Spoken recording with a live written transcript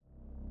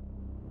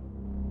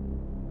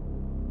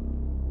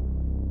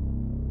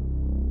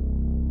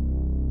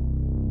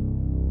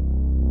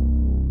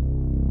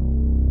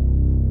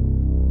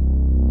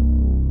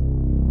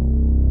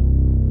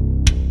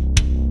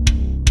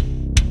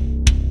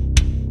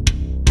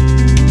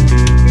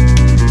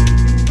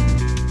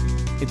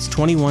It's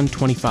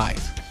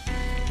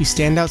 21:25. You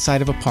stand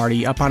outside of a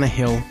party up on a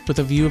hill with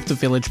a view of the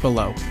village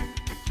below.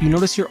 You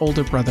notice your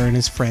older brother and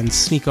his friends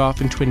sneak off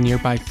into a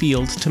nearby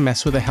field to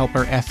mess with a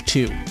helper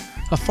F2,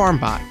 a farm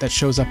bot that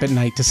shows up at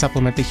night to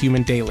supplement the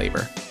human day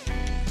labor.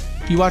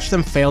 You watch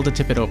them fail to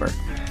tip it over,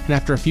 and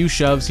after a few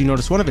shoves you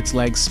notice one of its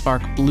legs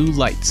spark blue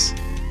lights.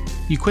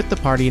 You quit the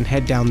party and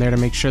head down there to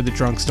make sure the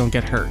drunks don't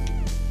get hurt.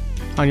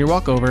 On your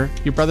walk over,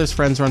 your brother's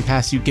friends run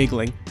past you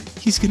giggling.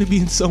 "He's gonna be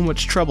in so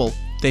much trouble,"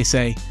 they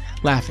say,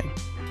 laughing.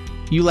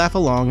 You laugh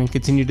along and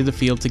continue to the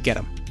field to get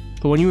him.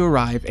 But when you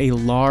arrive, a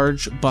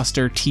large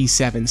Buster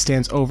T7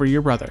 stands over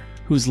your brother,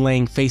 who's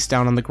laying face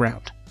down on the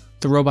ground.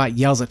 The robot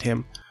yells at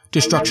him,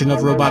 "Destruction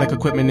of robotic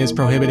equipment is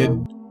prohibited."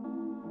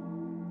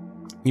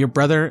 Your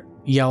brother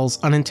yells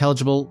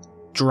unintelligible,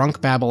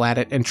 drunk babble at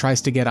it and tries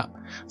to get up.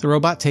 The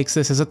robot takes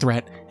this as a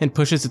threat and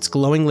pushes its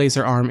glowing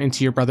laser arm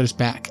into your brother's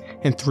back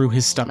and through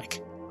his stomach.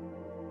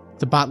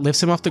 The bot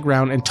lifts him off the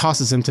ground and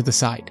tosses him to the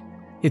side.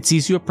 It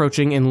sees you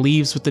approaching and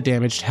leaves with the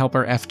damaged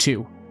helper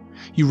F2.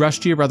 You rush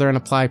to your brother and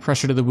apply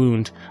pressure to the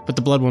wound, but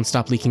the blood won't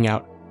stop leaking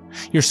out.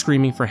 You're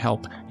screaming for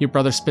help. Your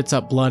brother spits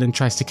up blood and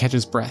tries to catch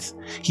his breath.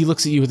 He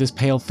looks at you with his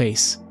pale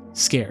face,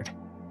 scared.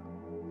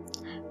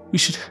 We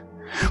should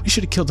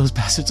have killed those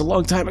bastards a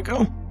long time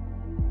ago."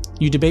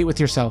 You debate with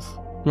yourself.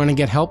 Want to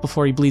get help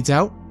before he bleeds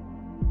out?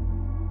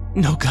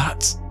 "No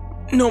gods,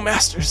 no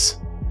masters,"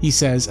 he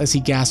says as he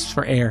gasps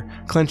for air,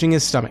 clenching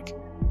his stomach.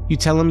 You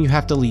tell him you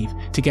have to leave,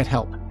 to get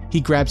help. He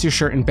grabs your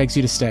shirt and begs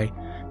you to stay.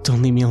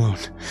 "Don't leave me alone.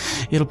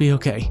 It'll be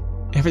okay.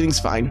 Everything's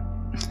fine.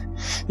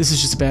 This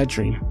is just a bad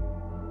dream."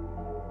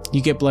 You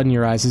get blood in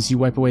your eyes as you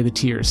wipe away the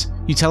tears.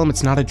 You tell him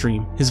it's not a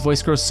dream. His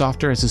voice grows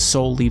softer as his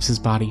soul leaves his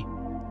body.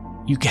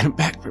 "You get him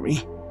back for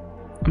me.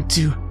 I'm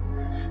too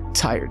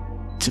tired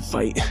to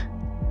fight."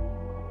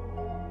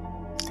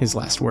 His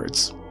last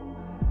words.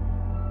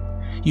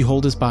 You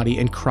hold his body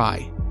and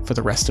cry for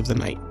the rest of the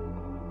night.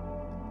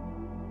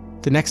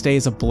 The next day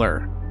is a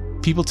blur.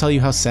 People tell you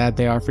how sad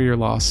they are for your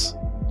loss,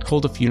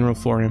 hold a funeral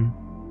for him.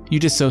 You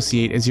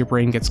dissociate as your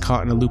brain gets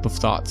caught in a loop of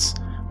thoughts,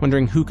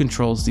 wondering who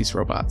controls these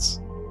robots.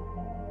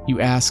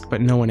 You ask,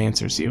 but no one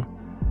answers you.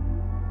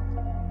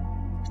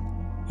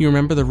 You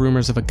remember the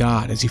rumors of a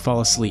god as you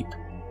fall asleep.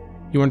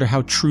 You wonder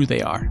how true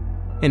they are,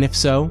 and if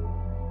so,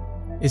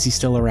 is he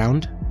still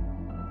around?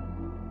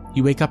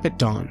 You wake up at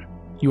dawn.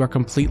 You are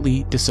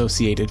completely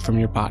dissociated from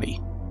your body,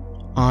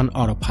 on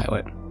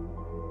autopilot.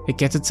 It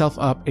gets itself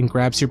up and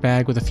grabs your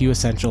bag with a few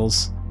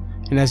essentials,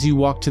 and as you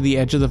walk to the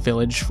edge of the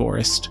village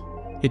forest,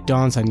 it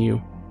dawns on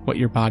you what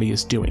your body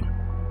is doing.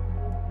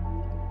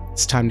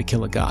 It's time to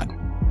kill a god.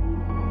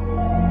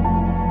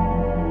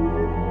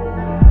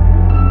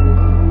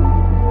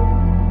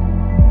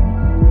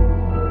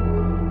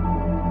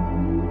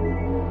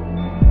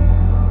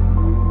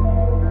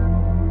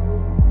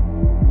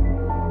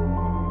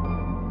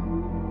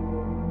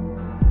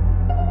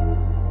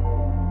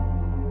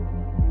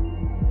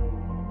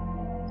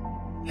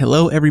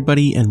 Hello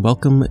everybody and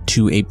welcome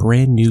to a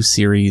brand new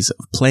series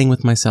of Playing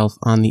with Myself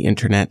on the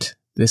Internet.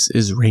 This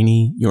is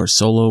Rainy, your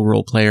solo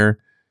role player.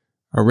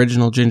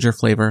 Original ginger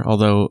flavor,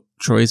 although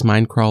Troy's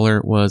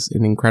Mindcrawler was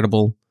an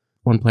incredible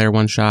one-player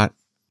one-shot.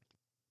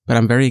 But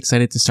I'm very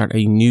excited to start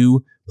a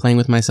new Playing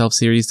with Myself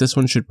series. This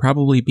one should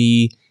probably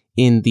be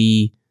in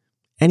the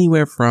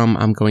anywhere from,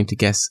 I'm going to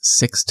guess,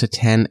 6 to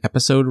 10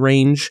 episode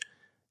range.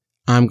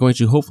 I'm going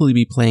to hopefully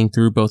be playing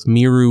through both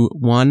Miru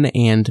 1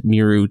 and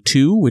Miru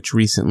 2, which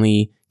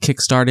recently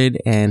kickstarted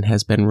and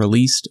has been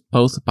released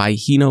both by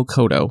Hino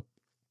Kodo.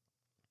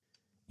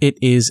 It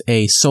is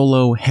a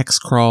solo hex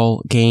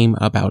crawl game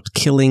about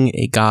killing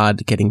a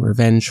god, getting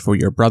revenge for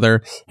your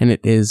brother, and it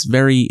is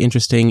very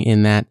interesting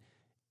in that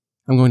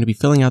I'm going to be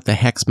filling out the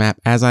hex map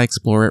as I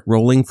explore it,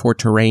 rolling for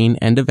terrain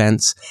and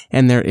events,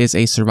 and there is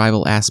a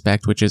survival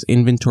aspect, which is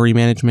inventory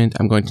management.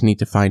 I'm going to need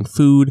to find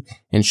food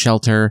and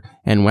shelter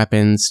and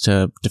weapons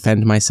to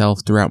defend myself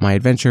throughout my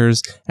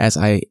adventures as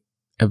I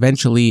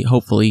eventually,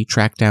 hopefully,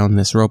 track down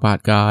this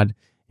robot god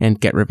and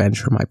get revenge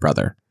for my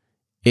brother.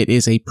 It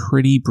is a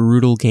pretty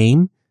brutal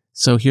game,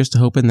 so here's to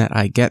hoping that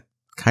I get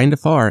kind of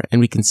far and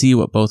we can see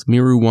what both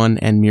Miru 1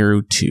 and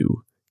Miru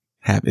 2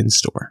 have in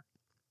store.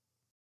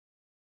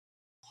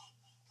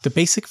 The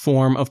basic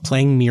form of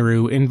playing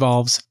Miru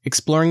involves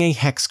exploring a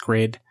hex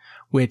grid,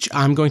 which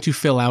I'm going to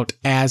fill out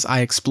as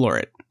I explore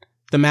it.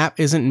 The map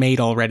isn't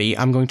made already.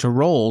 I'm going to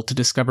roll to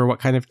discover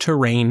what kind of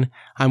terrain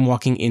I'm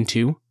walking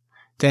into.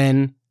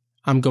 Then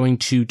I'm going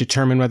to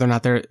determine whether or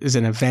not there is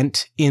an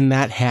event in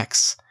that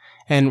hex,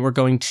 and we're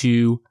going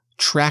to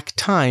track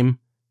time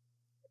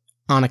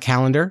on a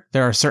calendar.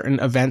 There are certain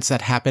events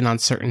that happen on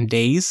certain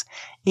days,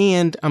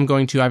 and I'm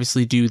going to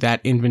obviously do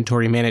that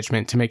inventory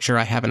management to make sure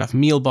I have enough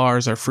meal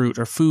bars or fruit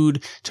or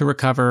food to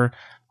recover,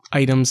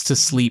 items to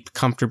sleep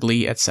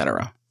comfortably,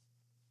 etc.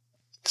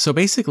 So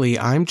basically,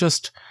 I'm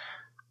just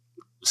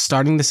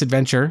starting this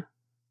adventure,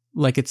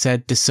 like it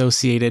said,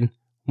 dissociated,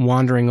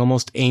 wandering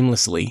almost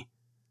aimlessly,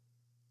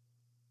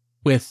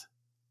 with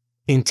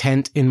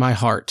intent in my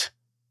heart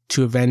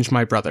to avenge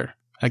my brother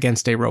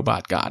against a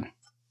robot god.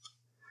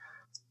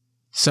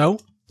 So,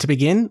 To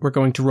begin, we're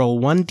going to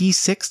roll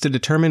 1d6 to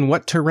determine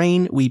what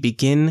terrain we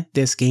begin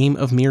this game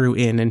of Miru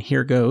in, and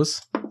here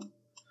goes.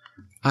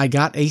 I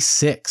got a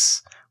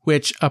 6,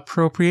 which,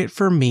 appropriate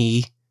for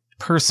me,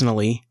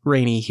 personally,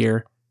 Rainy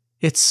here,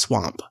 it's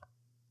swamp.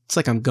 It's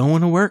like I'm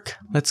going to work.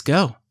 Let's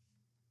go.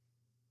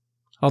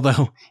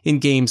 Although, in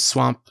games,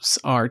 swamps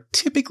are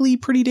typically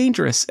pretty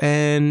dangerous,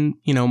 and,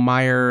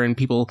 mire and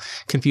people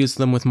confuse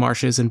them with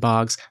marshes and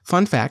bogs.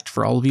 Fun fact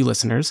for all of you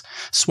listeners,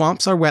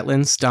 swamps are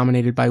wetlands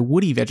dominated by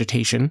woody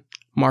vegetation.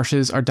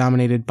 Marshes are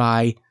dominated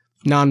by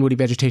non-woody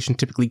vegetation,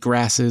 typically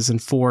grasses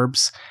and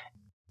forbs.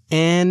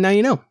 And now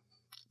you know.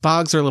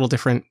 Bogs are a little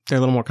different. They're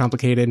a little more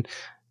complicated.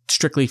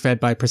 Strictly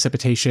fed by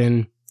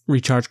precipitation,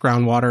 recharged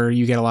groundwater.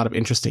 You get a lot of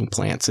interesting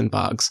plants in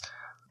bogs.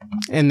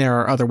 And there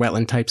are other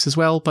wetland types as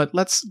well, but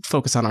let's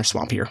focus on our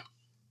swamp here.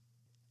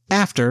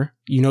 After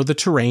you know the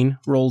terrain,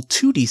 roll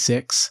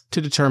 2d6 to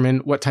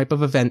determine what type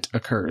of event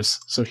occurs.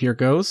 So here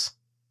goes.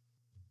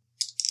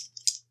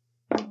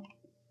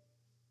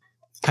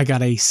 I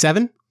got a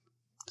 7,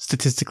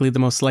 statistically the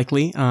most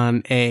likely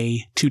on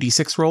a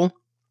 2d6 roll.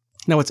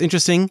 Now what's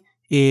interesting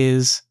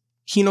is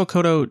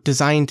Hinokoto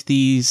designed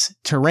these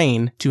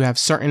terrain to have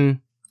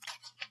certain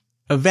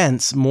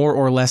events more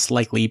or less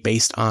likely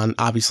based on,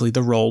 obviously,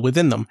 the roll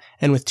within them.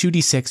 And with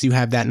 2d6, you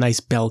have that nice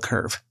bell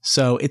curve.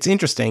 So it's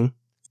interesting.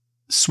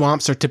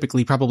 Swamps are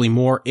typically probably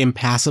more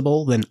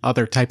impassable than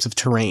other types of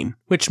terrain,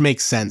 which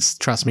makes sense.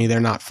 Trust me, they're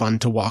not fun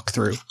to walk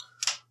through.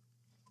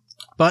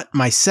 But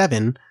my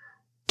 7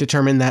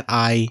 determined that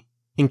I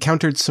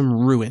encountered some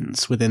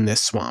ruins within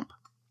this swamp.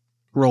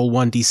 Roll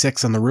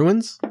 1d6 on the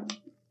ruins,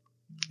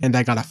 and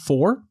I got a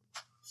 4,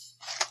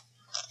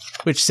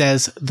 which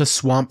says the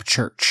Swamp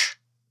Church.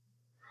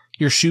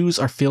 Your shoes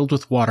are filled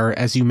with water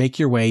as you make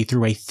your way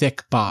through a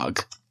thick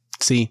bog.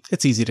 See,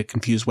 it's easy to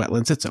confuse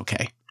wetlands, it's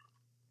okay.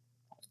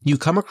 You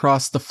come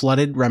across the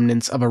flooded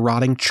remnants of a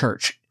rotting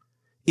church.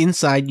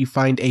 Inside you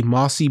find a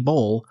mossy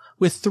bowl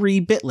with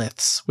 3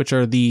 bitliths, which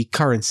are the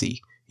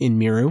currency in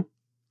Miru.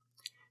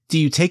 Do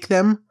you take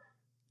them?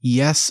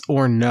 Yes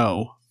or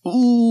no?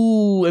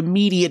 Ooh,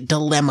 immediate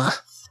dilemma.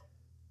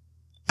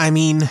 I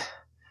mean,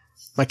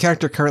 my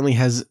character currently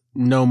has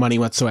no money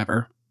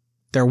whatsoever.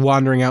 They're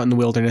wandering out in the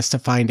wilderness to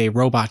find a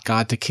robot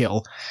god to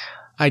kill.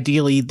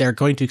 Ideally, they're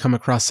going to come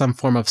across some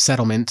form of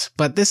settlement,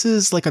 but this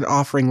is like an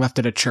offering left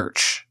at a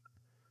church.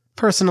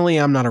 Personally,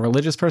 I'm not a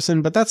religious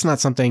person, but that's not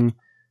something...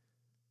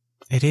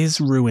 It is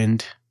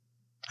ruined.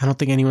 I don't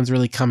think anyone's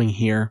really coming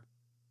here.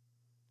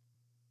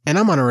 And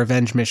I'm on a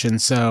revenge mission,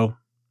 so...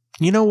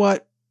 You know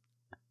what?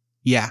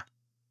 Yeah.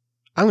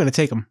 I'm going to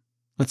take them.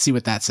 Let's see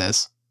what that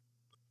says.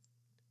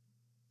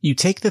 You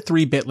take the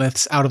 3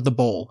 bitliths out of the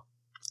bowl.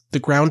 The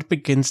ground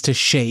begins to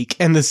shake,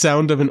 and the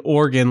sound of an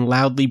organ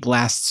loudly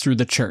blasts through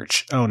the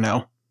church. Oh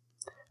no.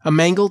 A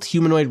mangled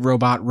humanoid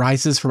robot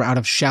rises from out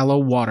of shallow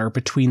water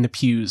between the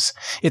pews.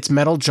 Its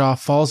metal jaw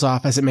falls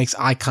off as it makes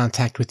eye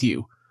contact with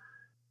you.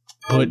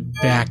 Put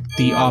back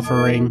the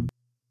offering.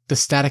 The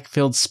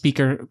static-filled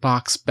speaker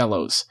box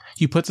bellows.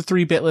 You put the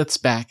 3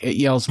 bitliths back. It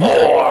yells,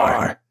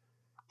 "More!"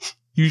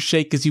 You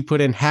shake as you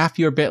put in half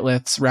your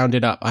bitliths,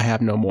 rounded up. I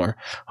have no more.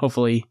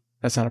 Hopefully,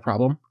 that's not a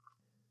problem.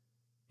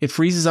 It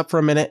freezes up for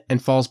a minute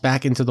and falls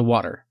back into the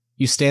water.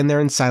 You stand there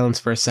in silence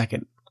for a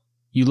second.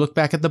 You look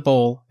back at the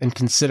bowl and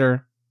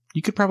consider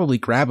you could probably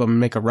grab them and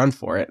make a run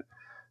for it.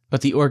 But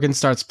the organ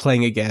starts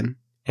playing again,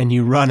 and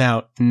you run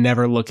out,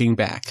 never looking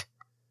back.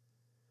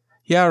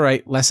 Yeah,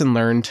 alright, lesson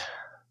learned.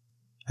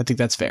 I think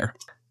that's fair.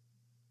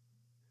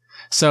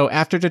 So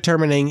after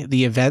determining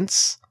the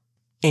events,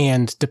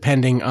 and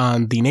depending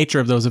on the nature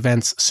of those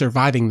events,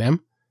 surviving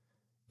them,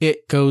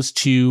 it goes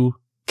to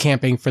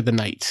camping for the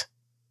night.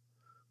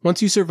 Once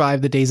you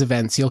survive the day's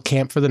events, you'll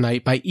camp for the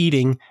night by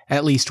eating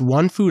at least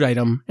 1 food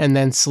item and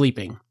then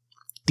sleeping.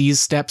 These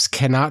steps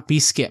cannot be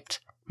skipped.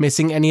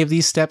 Missing any of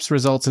these steps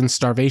results in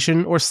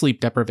starvation or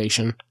sleep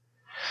deprivation.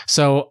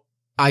 So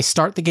I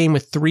start the game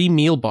with 3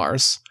 meal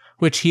bars,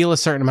 which heal a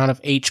certain amount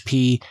of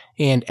HP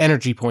and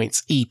energy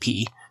points,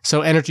 EP.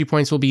 So energy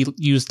points will be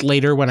used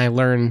later when I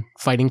learn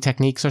fighting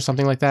techniques or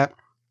something like that.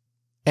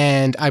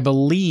 And I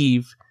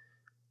believe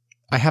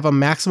I have a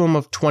maximum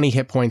of 20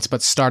 hit points,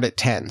 but start at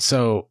 10.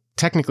 So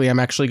technically, I'm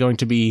actually going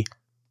to be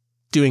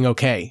doing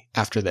okay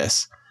after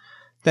this.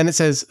 Then it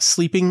says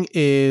sleeping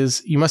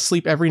is, you must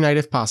sleep every night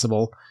if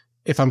possible.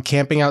 If I'm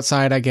camping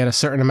outside, I get a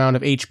certain amount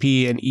of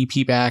HP and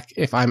EP back.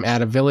 If I'm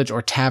at a village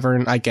or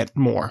tavern, I get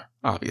more,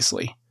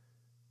 obviously.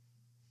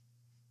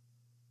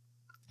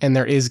 And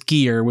there is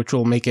gear, which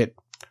will make it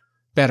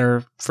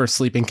better for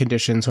sleeping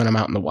conditions when I'm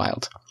out in the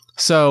wild.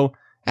 So,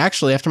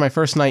 actually, after my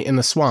first night in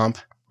the swamp,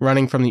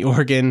 running from the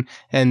organ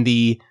and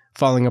the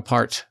falling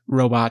apart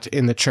robot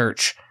in the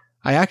church,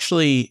 I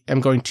actually am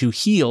going to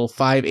heal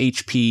 5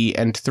 HP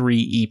and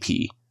 3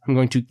 EP. I'm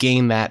going to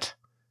gain that.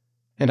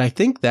 And I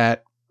think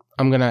that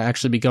I'm going to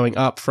actually be going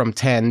up from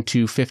 10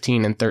 to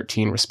 15 and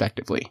 13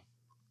 respectively.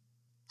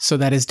 So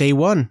that is day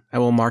 1. I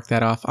will mark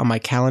that off on my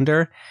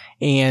calendar.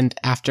 And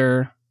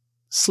after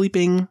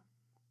sleeping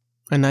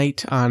a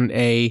night on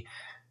a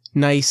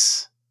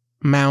nice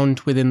mound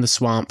within the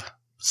swamp,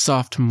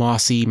 soft,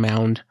 mossy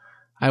mound,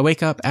 I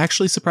wake up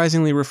actually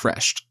surprisingly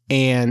refreshed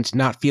and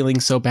not feeling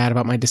so bad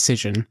about my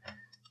decision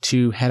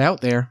to head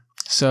out there.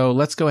 So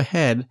let's go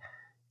ahead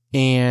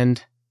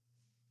and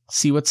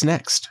see what's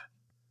next.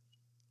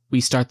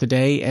 We start the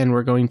day and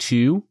we're going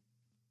to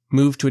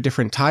move to a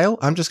different tile.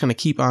 I'm just going to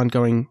keep on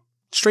going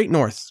straight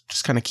north,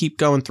 just kind of keep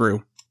going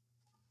through.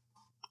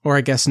 Or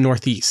I guess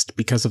northeast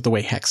because of the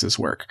way hexes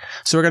work.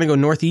 So we're going to go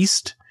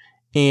northeast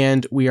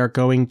and we are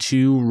going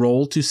to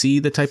roll to see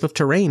the type of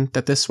terrain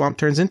that this swamp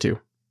turns into.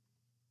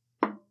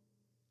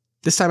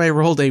 This time I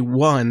rolled a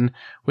 1,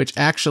 which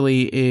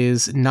actually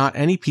is not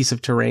any piece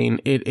of terrain.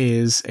 It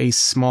is a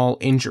small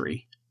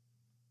injury.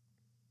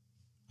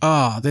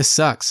 Oh, this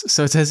sucks.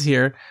 So it says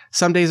here,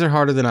 some days are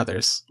harder than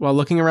others. While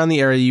looking around the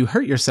area, you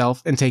hurt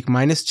yourself and take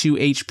 -2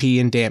 HP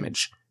in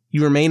damage.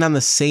 You remain on the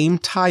same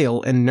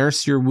tile and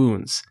nurse your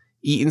wounds.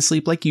 Eat and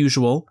sleep like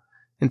usual,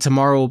 and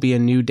tomorrow will be a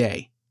new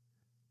day.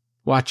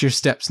 Watch your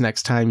steps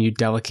next time, you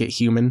delicate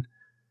human.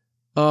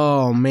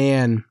 Oh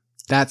man,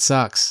 that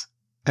sucks.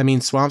 I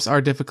mean, swamps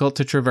are difficult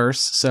to traverse,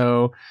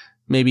 so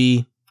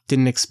maybe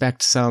didn't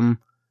expect some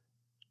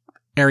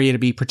area to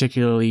be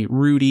particularly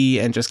rooty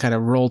and just kind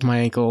of rolled my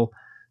ankle.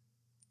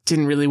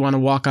 Didn't really want to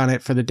walk on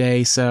it for the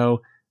day,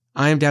 so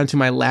I am down to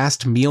my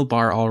last meal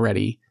bar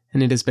already,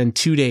 and it has been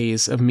 2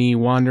 days of me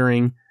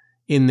wandering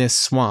in this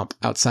swamp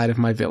outside of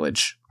my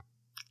village.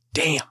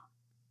 Damn.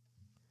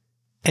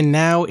 And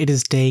now it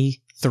is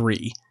day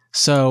 3.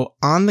 So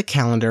on the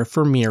calendar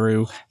for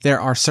Miru, there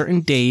are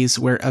certain days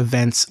where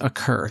events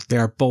occur. They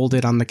are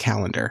bolded on the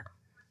calendar.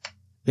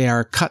 They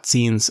are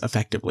cutscenes,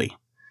 effectively.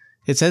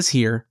 It says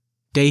here,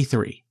 Day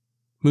 3.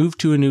 Move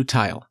to a new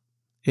tile.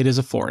 It is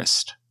a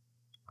forest.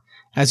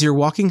 As you're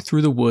walking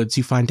through the woods,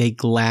 you find a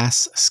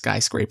glass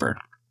skyscraper.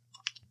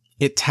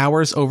 It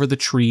towers over the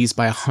trees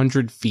by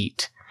 100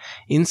 feet.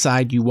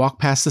 Inside, you walk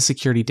past the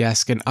security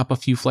desk and up a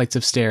few flights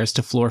of stairs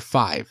to floor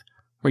 5,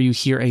 where you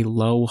hear a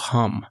low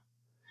hum.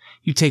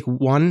 You take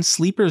one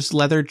sleeper's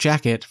leather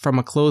jacket from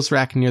a clothes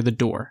rack near the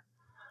door.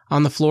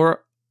 On the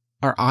floor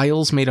are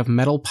aisles made of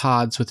metal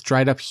pods with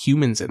dried up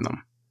humans in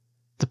them.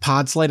 The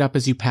pods light up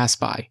as you pass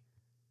by.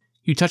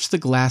 You touch the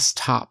glass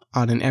top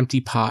on an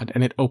empty pod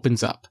and it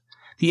opens up.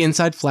 The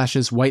inside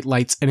flashes white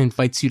lights and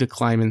invites you to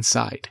climb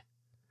inside.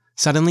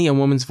 Suddenly, a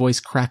woman's voice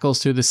crackles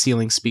through the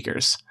ceiling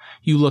speakers.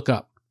 You look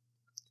up.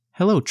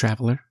 Hello,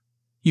 traveler.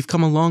 You've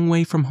come a long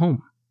way from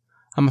home.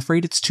 I'm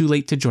afraid it's too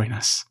late to join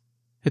us.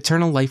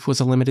 Eternal life was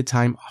a limited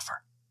time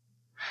offer.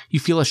 You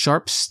feel a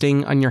sharp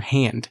sting on your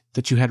hand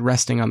that you had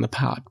resting on the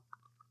pod.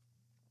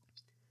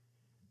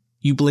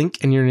 You blink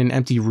and you're in an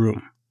empty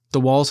room.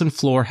 The walls and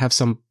floor have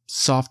some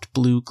soft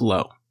blue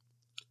glow.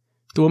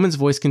 The woman's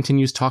voice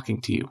continues talking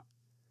to you.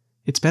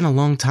 It's been a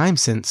long time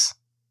since...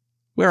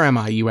 Where am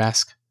I, you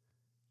ask?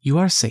 You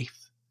are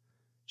safe.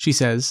 She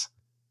says,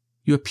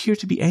 You appear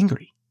to be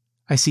angry.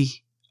 I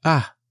see.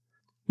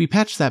 We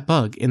patched that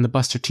bug in the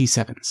Buster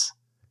T7s.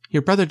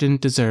 Your brother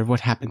didn't deserve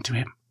what happened to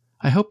him.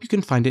 I hope you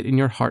can find it in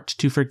your heart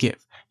to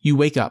forgive. You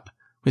wake up,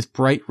 with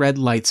bright red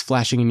lights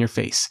flashing in your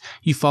face.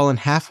 You've fallen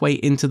halfway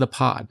into the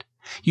pod.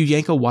 You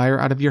yank a wire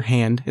out of your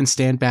hand and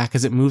stand back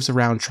as it moves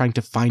around trying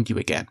to find you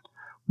again.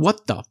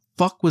 What the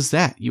fuck was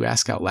that? You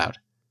ask out loud.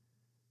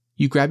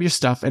 You grab your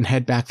stuff and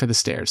head back for the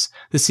stairs.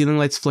 The ceiling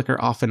lights flicker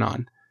off and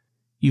on.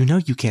 You know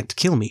you can't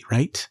kill me,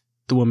 right?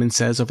 The woman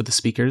says over the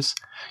speakers.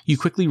 You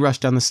quickly rush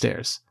down the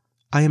stairs.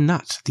 I am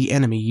not the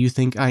enemy you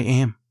think I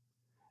am.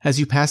 As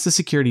you pass the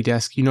security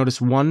desk, you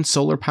notice one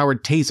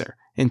solar-powered taser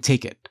and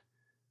take it.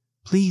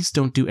 Please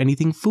don't do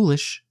anything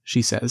foolish,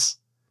 she says.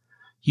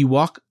 You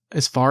walk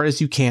as far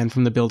as you can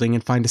from the building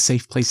and find a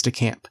safe place to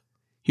camp.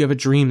 You have a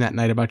dream that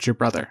night about your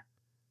brother.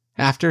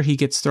 After he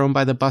gets thrown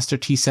by the Buster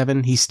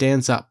T7, he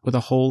stands up with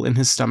a hole in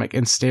his stomach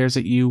and stares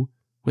at you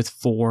with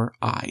 4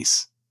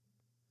 eyes.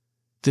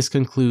 This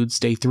concludes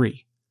day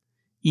 3.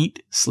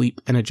 Eat,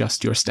 sleep, and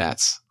adjust your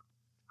stats.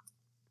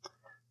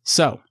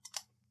 So,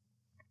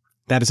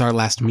 that is our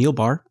last meal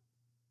bar.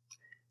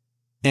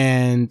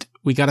 And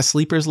we got a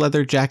sleeper's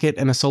leather jacket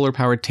and a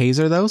solar-powered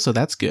taser, though, so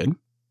that's good.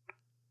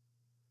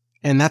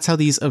 And that's how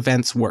these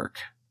events work.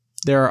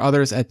 There are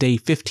others at day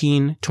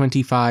 15,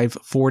 25,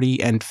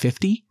 40, and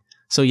 50.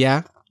 So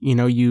yeah,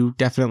 you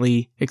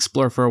definitely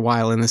explore for a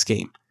while in this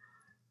game.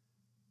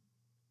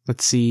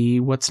 Let's see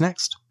what's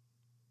next.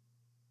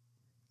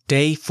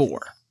 Day 4.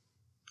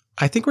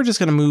 I think we're just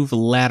going to move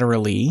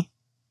laterally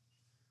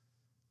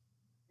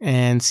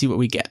and see what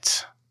we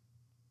get.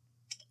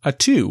 A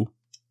 2.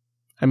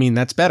 I mean,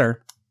 that's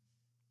better.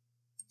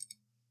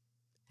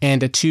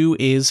 And a 2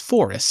 is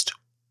forest.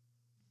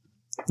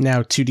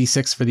 Now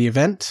 2d6 for the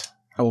event.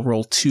 I will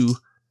roll 2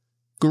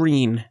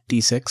 green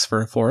d6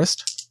 for a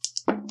forest.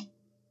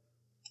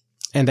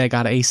 And I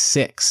got a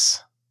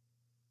 6,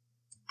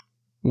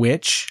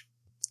 which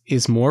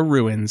is more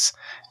ruins.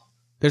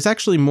 There's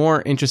actually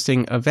more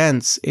interesting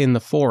events in the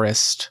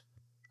forest,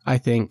 I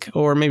think,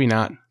 or maybe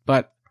not,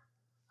 but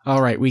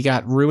all right, we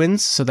got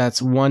ruins, so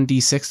that's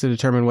 1d6 to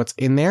determine what's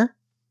in there.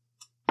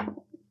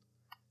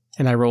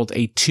 And I rolled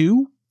a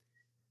 2,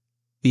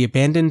 the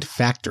abandoned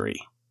factory.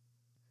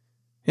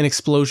 An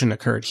explosion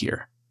occurred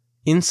here.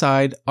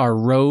 Inside are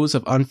rows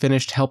of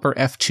unfinished Helper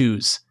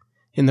F2s.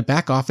 In the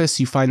back office,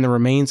 you find the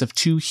remains of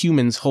 2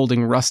 humans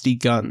holding rusty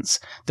guns.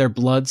 Their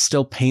blood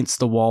still paints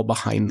the wall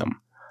behind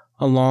them,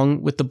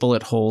 along with the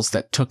bullet holes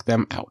that took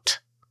them out.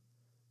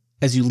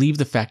 As you leave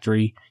the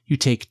factory, you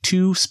take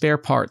 2 spare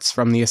parts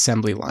from the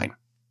assembly line.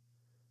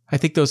 I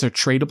think those are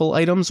tradable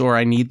items, or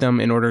I need them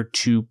in order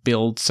to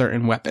build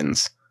certain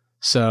weapons.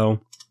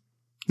 So,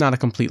 not a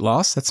complete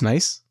loss, that's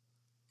nice.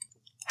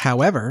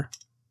 However,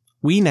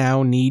 we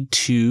now need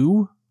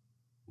to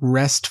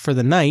rest for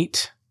the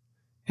night,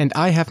 and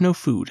I have no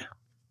food.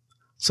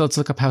 So let's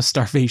look up how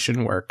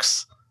starvation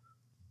works.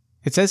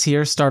 It says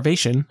here,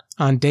 starvation.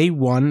 On day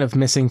 1 of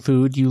missing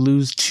food, you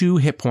lose 2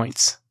 hit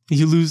points.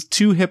 You lose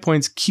 2 hit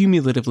points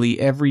cumulatively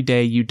every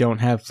day you don't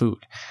have food.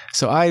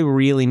 So I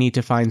really need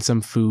to find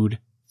some food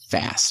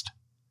fast.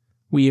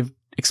 We have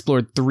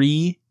explored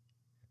 3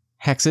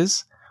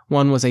 hexes.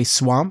 One was a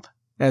swamp,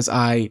 as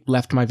I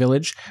left my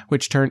village,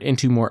 which turned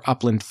into more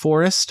upland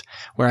forest,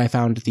 where I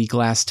found the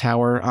glass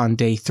tower on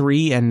day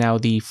 3 and now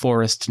the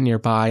forest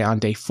nearby on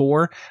day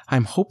 4.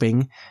 I'm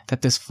hoping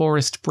that this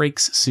forest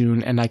breaks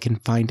soon and I can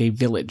find a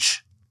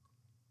village.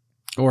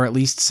 Or at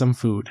least some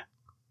food.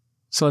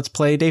 So let's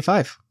play day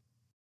 5.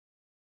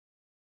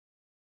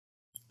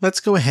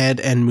 Let's go ahead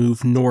and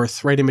move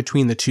north right in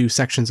between the 2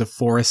 sections of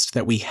forest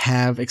that we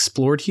have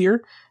explored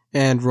here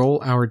and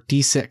roll our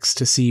d6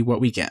 to see what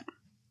we get.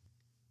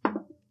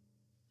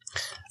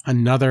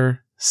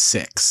 Another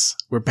 6.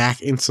 We're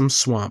back in some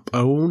swamp.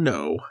 Oh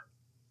no.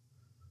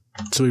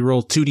 So we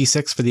roll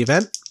 2d6 for the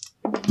event.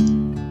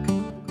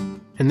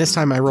 And this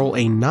time I roll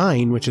a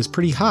 9, which is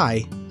pretty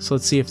high. So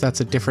let's see if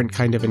that's a different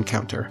kind of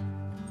encounter.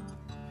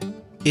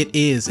 It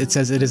is. It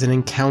says it is an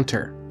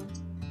encounter.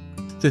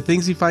 The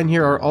things you find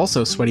here are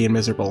also sweaty and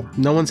miserable.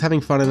 No one's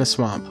having fun in a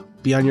swamp.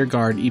 Be on your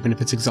guard even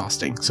if it's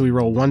exhausting. So we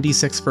roll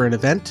 1d6 for an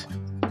event.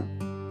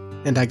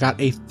 And I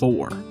got a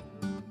 4.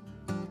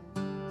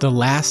 The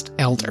Last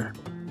Elder.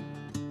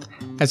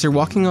 As you're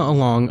walking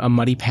along a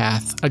muddy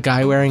path, a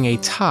guy wearing a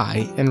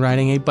tie and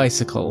riding a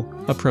bicycle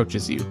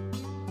approaches you.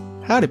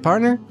 Howdy,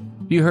 partner.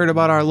 You heard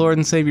about our Lord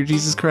and Savior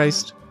Jesus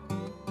Christ?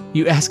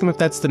 You ask him if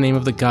that's the name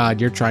of the god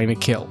you're trying to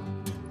kill.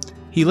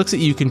 He looks at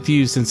you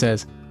confused and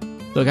says,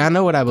 Look, I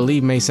know what I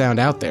believe may sound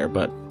out there,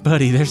 but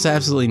buddy, there's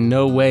absolutely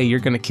no way you're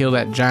gonna kill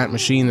that giant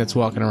machine that's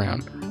walking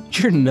around.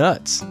 You're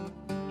nuts.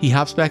 He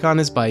hops back on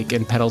his bike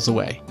and pedals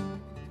away.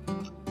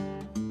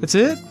 That's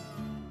it?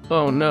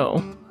 Oh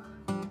no.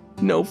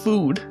 No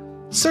food.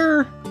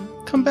 Sir,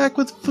 come back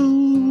with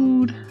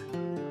food.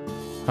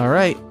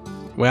 Alright,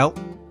 well,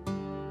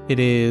 it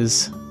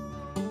is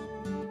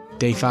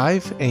day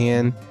 5,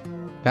 and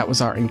that was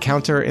our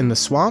encounter in the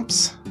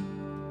swamps.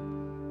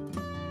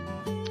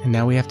 And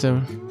now we have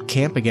to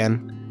camp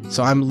again.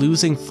 So I'm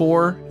losing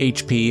 4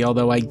 HP,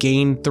 although I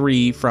gained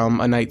 3 from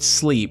a night's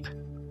sleep.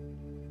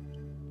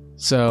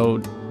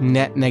 So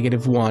net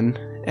 -1,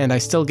 and I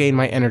still gain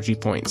my energy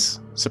points,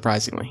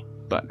 surprisingly.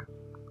 But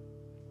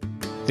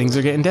things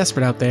are getting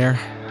desperate out there.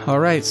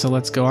 Alright, so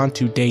let's go on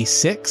to day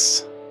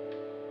 6.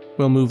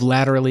 We'll move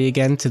laterally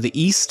again to the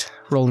east,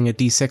 rolling a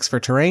d6 for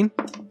terrain.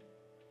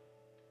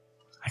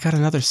 I got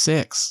another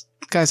 6.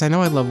 Guys, I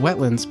know I love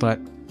wetlands, but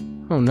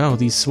oh no,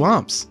 these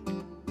swamps.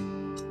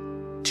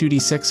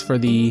 2d6 for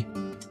the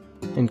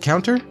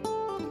encounter.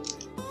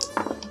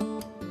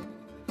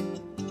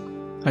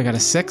 I got a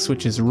 6,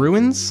 which is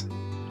ruins.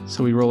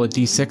 So we roll a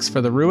d6 for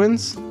the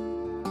ruins.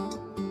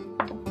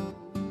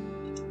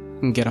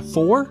 And get a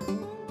 4,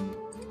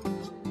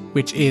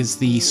 which is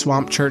the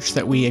swamp church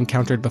that we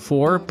encountered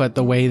before, but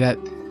the way that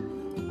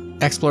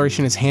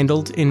exploration is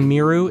handled in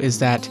Miru is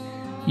that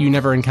you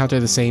never encounter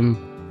the same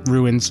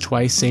ruins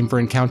twice, same for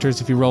encounters.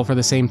 If you roll for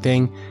the same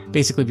thing,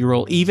 basically if you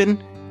roll even,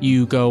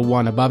 you go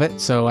 1 above it.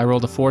 So I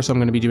rolled a 4, so I'm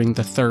going to be doing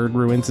the 3rd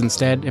ruins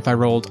instead. If I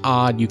rolled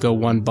odd, you go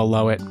 1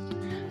 below it.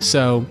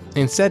 So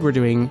instead we're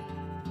doing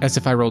as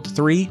if I rolled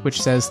 3,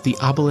 which says the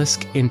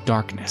obelisk in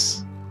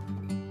darkness.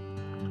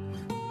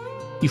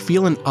 You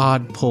feel an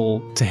odd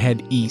pull to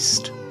head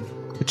east,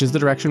 which is the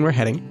direction we're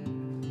heading.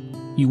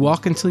 You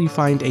walk until you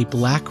find a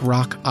black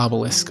rock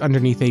obelisk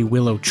underneath a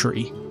willow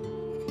tree.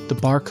 The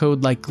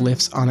barcode-like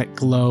glyphs on it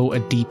glow a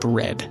deep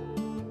red.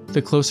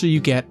 The closer you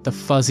get, the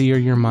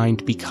fuzzier your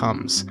mind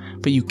becomes,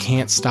 but you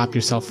can't stop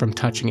yourself from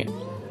touching it.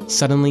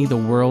 Suddenly, the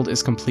world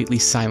is completely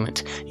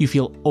silent. You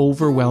feel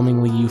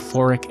overwhelmingly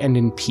euphoric and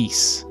in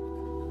peace.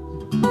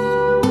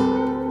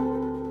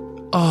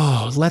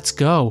 Oh, let's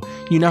go.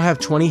 You now have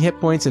 20 hit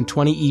points and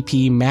 20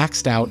 EP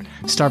maxed out.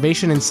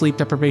 Starvation and sleep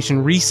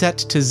deprivation reset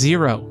to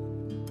 0.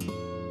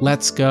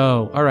 Let's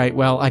go. Alright,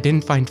 well, I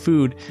didn't find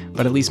food,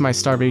 but at least my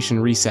starvation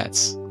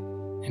resets.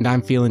 And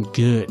I'm feeling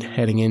good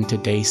heading into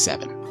day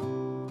 7.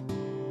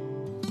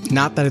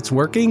 Not that it's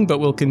working, but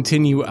we'll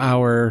continue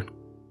our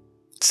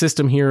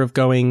system here of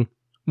going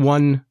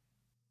 1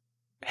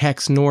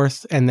 hex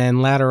north and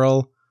then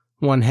lateral,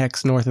 1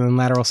 hex north and then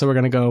lateral. So we're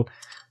going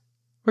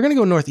to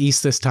go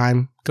northeast this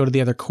time, go to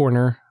the other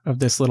corner of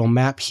this little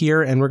map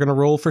here, and we're going to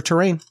roll for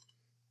terrain.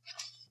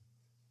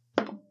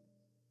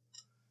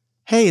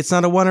 hey, it's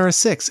not a 1 or a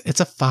 6, it's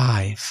a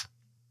 5.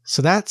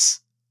 So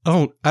that's,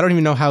 oh, I don't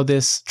even know how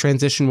this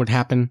transition would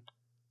happen,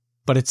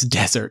 but it's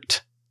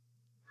desert.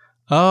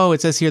 Oh,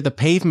 it says here the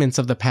pavements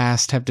of the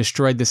past have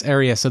destroyed this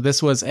area. So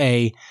this was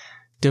a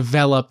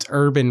developed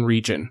urban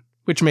region,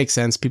 which makes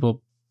sense.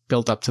 People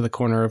built up to the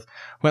corner of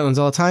wetlands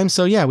all the time.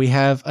 So yeah, we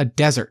have a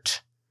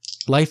desert.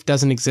 Life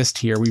doesn't exist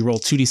here. We roll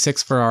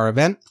 2d6 for our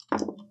event.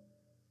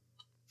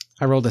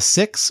 I rolled a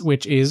 6,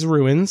 which is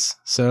ruins.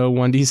 So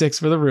 1d6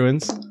 for the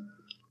ruins.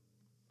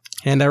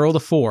 And I rolled a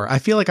 4. I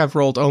feel like I've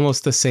rolled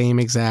almost the same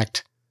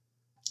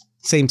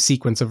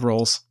sequence of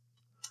rolls.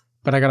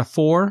 But I got a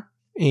 4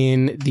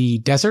 in the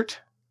desert.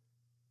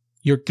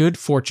 Your good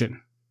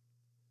fortune.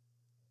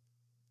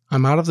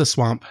 I'm out of the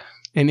swamp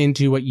and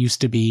into what used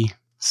to be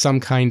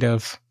some kind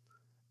of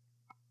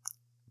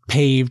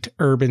paved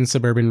urban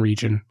suburban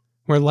region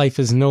where life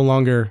is no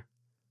longer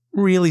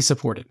really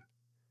supported.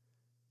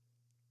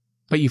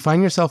 But you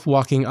find yourself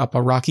walking up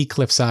a rocky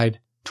cliffside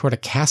toward a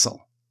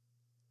castle.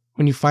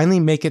 When you finally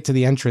make it to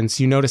the entrance,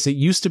 you notice it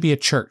used to be a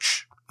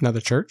church.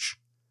 Another church?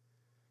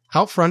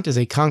 Out front is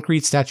a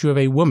concrete statue of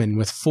a woman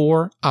with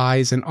 4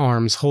 eyes and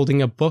arms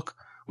holding a book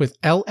with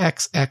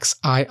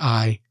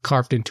LXXII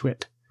carved into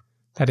it.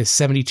 That is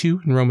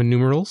 72 in Roman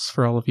numerals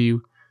for all of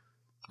you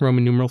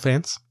Roman numeral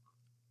fans.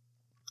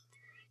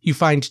 You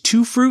find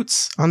 2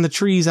 fruits on the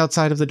trees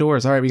outside of the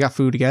doors. All right, we got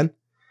food again.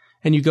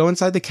 And you go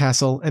inside the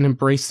castle and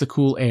embrace the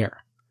cool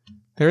air.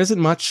 There isn't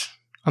much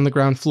on the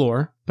ground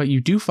floor, but you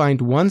do find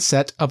 1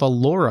 set of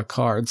Allura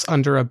cards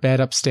under a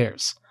bed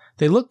upstairs.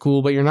 They look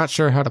cool, but you're not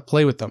sure how to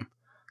play with them,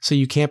 so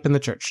you camp in the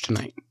church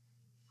tonight.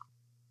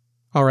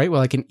 All right,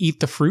 well, I can eat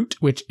the fruit,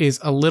 which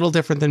is a little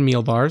different than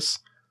meal bars.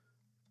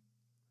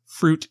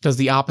 Fruit does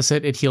the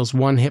opposite. It heals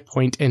 1 hit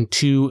point and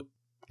 2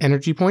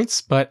 energy points,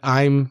 but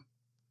I'm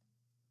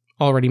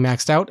already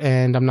maxed out,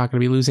 and I'm not going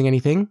to be losing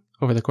anything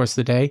over the course of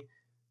the day.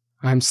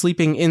 I'm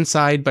sleeping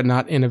inside, but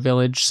not in a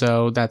village,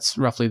 so that's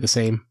roughly the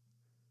same.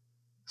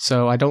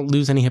 So I don't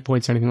lose any hit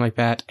points or anything like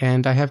that,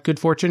 and I have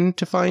good fortune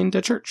to find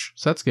a church,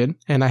 so that's good.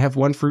 And I have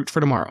 1 fruit for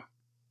tomorrow.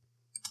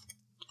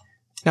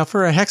 Now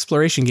for a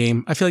hexploration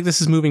game, I feel like this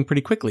is moving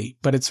pretty quickly,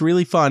 but it's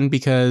really fun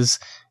because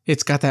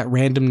it's got that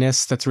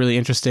randomness that's really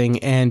interesting,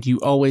 and you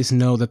always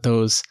know that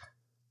those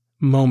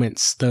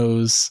moments,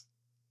 those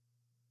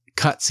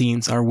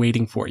cutscenes are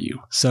waiting for you.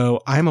 So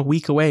I'm a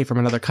week away from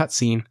another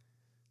cutscene.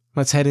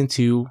 Let's head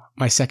into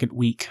my second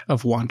week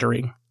of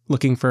wandering,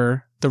 looking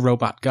for the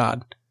robot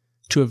god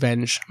to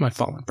avenge my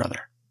fallen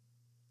brother.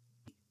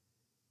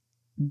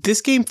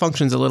 This game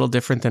functions a little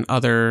different than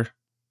other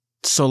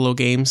solo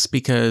games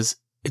because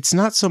it's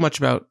not so much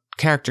about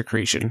character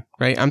creation,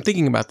 right? I'm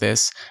thinking about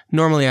this.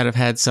 Normally I'd have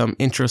had some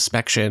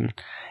introspection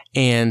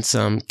and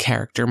some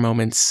character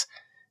moments,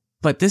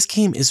 but this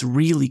game is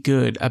really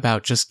good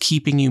about just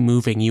keeping you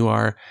moving. You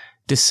are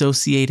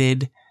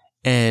dissociated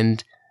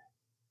and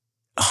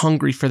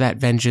hungry for that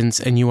vengeance,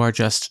 and you are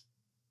just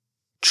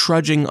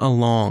trudging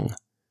along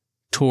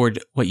toward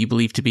what you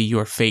believe to be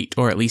your fate,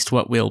 or at least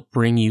what will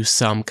bring you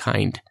some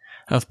kind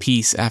of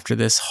peace after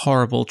this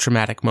horrible,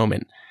 traumatic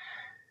moment.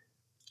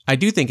 I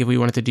do think if we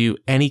wanted to do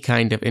any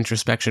kind of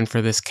introspection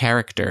for this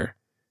character,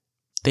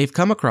 they've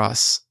come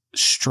across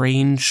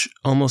strange,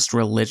 almost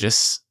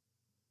religious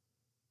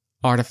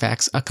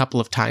artifacts a couple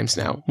of times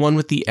now. One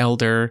with the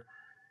elder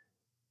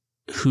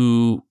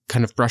who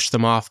kind of brushed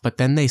them off, but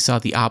then they saw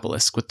the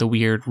obelisk with the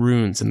weird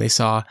runes, and they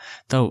saw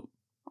the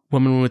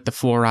woman with the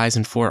 4 eyes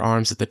and 4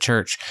 arms at the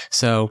church.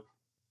 So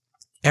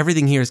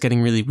everything here is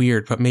getting really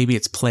weird, but maybe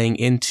it's playing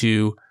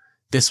into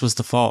this was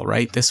the fall,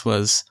 right?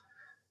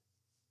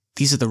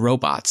 These are the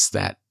robots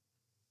that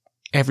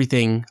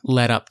everything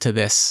led up to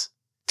this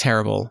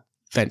terrible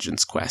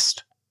vengeance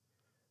quest.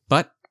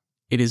 But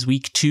it is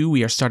week 2.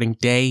 We are starting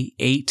day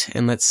 8,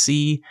 and let's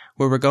see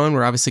where we're going.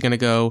 We're obviously going to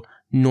go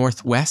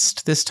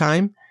northwest this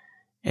time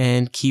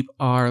and keep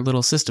our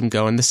little system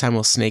going. This time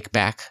we'll snake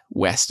back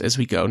west as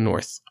we go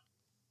north.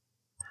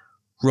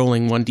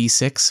 Rolling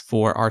 1d6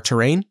 for our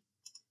terrain.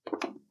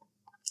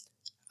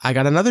 I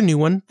got another new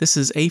one. This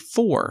is a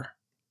 4,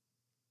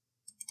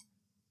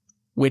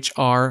 which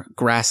are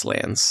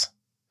grasslands.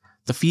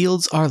 The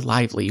fields are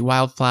lively.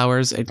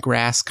 Wildflowers and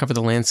grass cover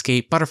the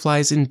landscape.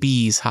 Butterflies and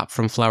bees hop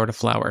from flower to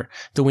flower.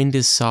 The wind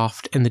is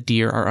soft, and the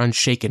deer are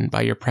unshaken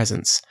by your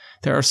presence.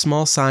 There are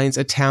small signs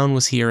a town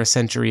was here a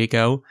century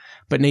ago,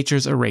 but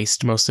nature's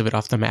erased most of it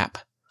off the map.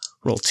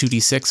 Roll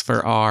 2d6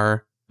 for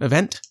our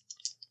event.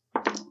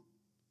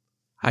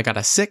 I got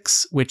a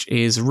 6, which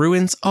is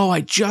ruins. Oh,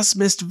 I just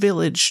missed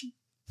village.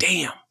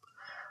 Damn.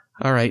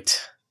 All right.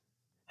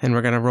 And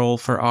we're going to roll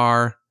for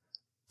our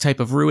type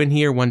of ruin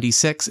here,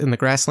 1d6 in the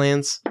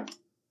grasslands.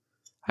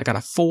 I got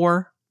a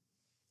 4,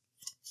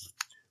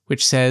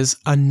 which says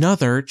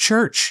another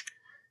church.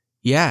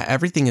 Yeah,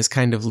 everything is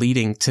kind of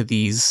leading to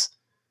this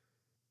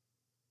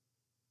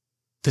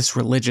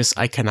religious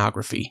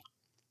iconography.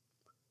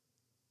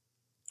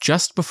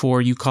 Just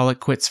before you call it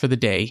quits for the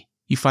day,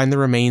 you find the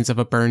remains of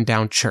a burned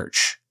down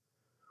church.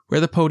 Where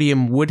the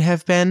podium would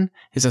have been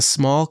is a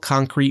small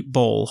concrete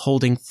bowl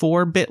holding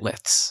 4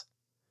 bitliths.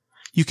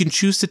 You can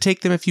choose to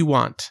take them if you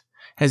want.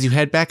 As you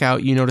head back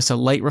out, you notice a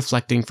light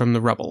reflecting from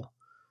the rubble.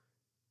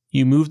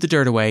 You move the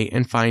dirt away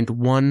and find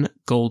one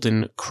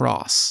golden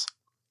cross.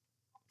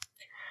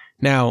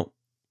 Now,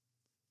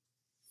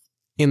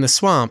 in the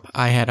swamp,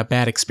 I had a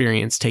bad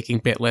experience taking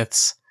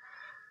bitliths,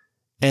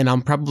 and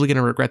I'm probably going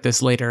to regret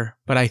this later,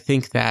 but I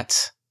think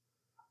that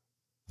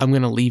I'm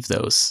going to leave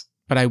those,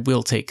 but I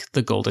will take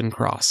the golden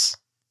cross.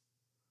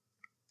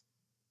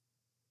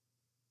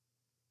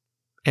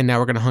 And now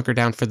we're going to hunker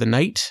down for the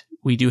night.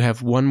 We do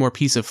have one more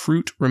piece of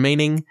fruit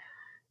remaining,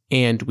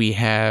 and we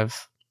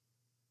have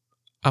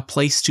a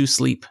place to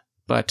sleep,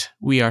 but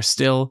we are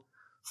still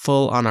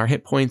full on our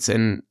hit points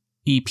and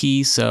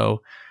EP,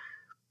 so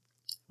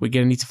we're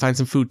going to need to find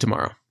some food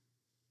tomorrow.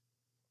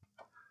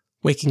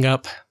 Waking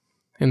up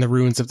in the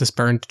ruins of this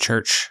burned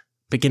church,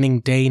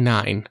 beginning day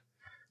 9,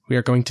 we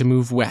are going to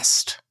move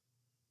west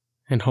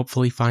and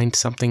hopefully find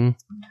something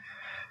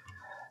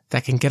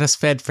that can get us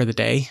fed for the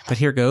day. But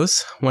here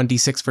goes.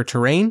 1d6 for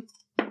terrain.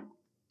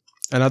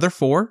 Another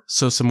 4,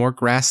 so some more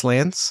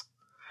grasslands.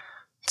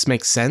 This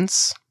makes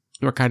sense.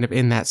 We're kind of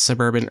in that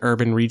suburban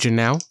urban region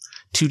now.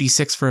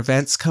 2d6 for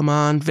events. Come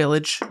on,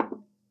 village.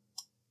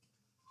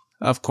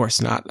 Of course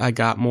not. I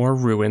got more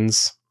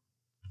ruins.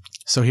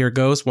 So here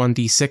goes.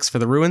 1d6 for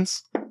the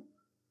ruins.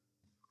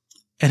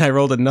 And I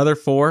rolled another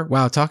 4.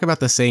 Wow, talk about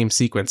the same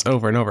sequence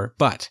over and over.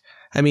 But,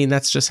 I mean,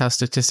 that's just how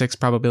statistics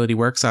probability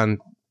works on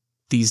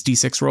these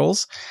d6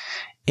 rolls.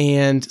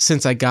 And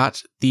since I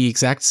got the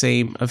exact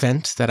same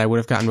event that I would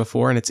have gotten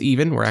before, and it's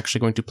even, we're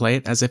actually going to play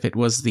it as if it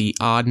was the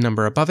odd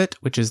number above it,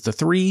 which is the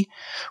 3,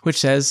 which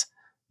says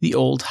the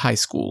old high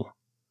school.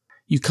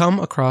 You come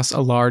across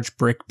a large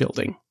brick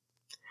building.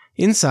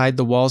 Inside,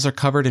 the walls are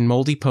covered in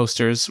moldy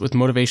posters with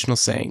motivational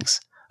sayings.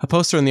 A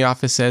poster in the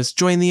office says,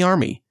 "Join the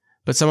army,"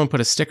 but someone put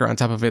a sticker on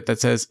top of it that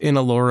says, "In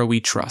Alora we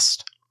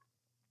trust."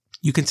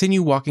 You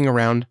continue walking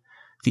around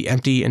the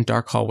empty and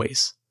dark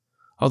hallways.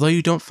 Although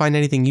you don't find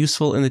anything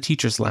useful in the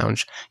teacher's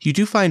lounge, you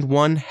do find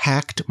one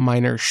hacked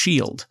miner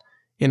shield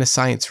in a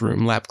science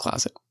room lab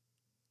closet.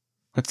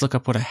 Let's look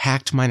up what a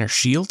hacked miner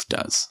shield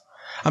does.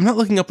 I'm not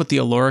looking up what the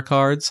Alora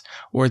cards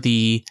or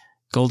the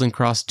Golden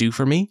Cross do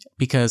for me,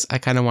 because I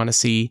kind of want to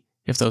see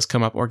if those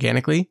come up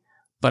organically,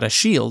 but a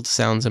shield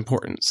sounds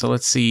important, so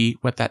let's see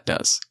what that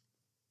does.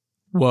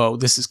 Whoa,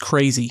 this is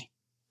crazy.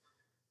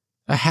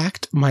 A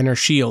hacked miner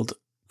shield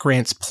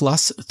grants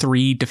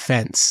 +3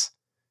 defense.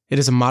 It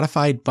is a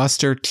modified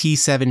Buster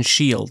T7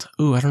 shield.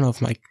 Ooh, I don't know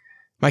if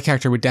my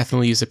character would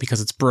definitely use it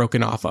because it's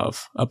broken off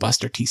of a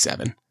Buster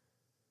T7.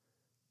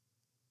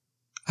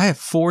 I have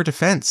 4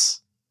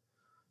 defense.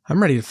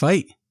 I'm ready to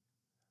fight.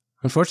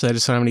 Unfortunately, I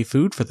just don't have any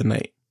food for the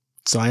night,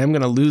 so I am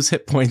going to lose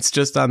hit points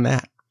just on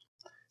that.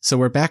 So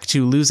we're back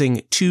to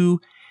losing 2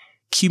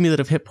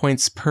 cumulative hit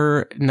points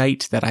per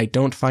night that I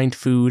don't find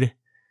food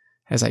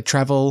as I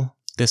travel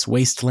this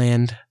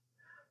wasteland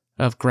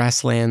of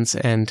grasslands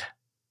and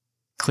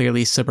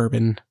clearly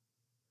suburban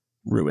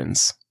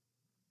ruins.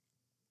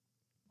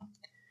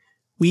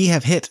 We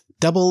have hit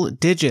double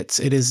digits.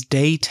 It is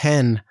day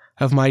 10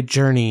 of my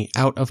journey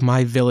out of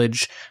my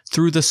village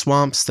through the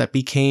swamps that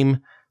became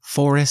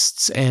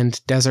forests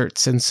and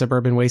deserts and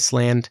suburban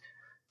wasteland,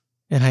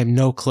 and I'm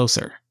no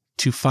closer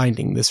to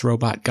finding this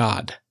robot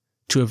god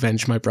to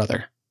avenge my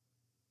brother.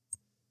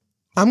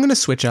 I'm going to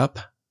switch up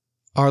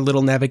our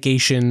little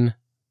navigation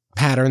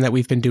pattern that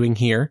we've been doing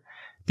here,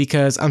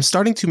 because I'm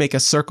starting to make a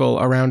circle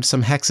around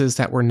some hexes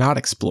that were not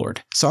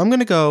explored. So I'm going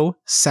to go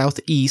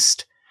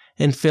southeast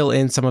and fill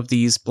in some of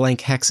these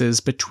blank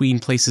hexes between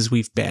places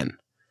we've been.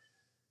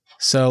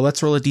 So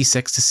let's roll a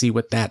d6 to see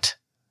what that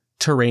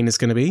terrain is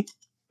going to be.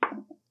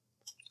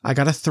 I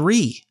got a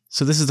 3.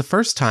 So this is the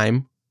first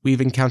time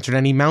we've encountered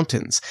any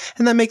mountains.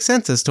 And that makes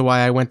sense as to why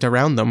I went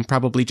around them,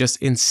 probably just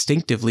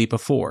instinctively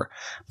before.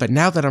 But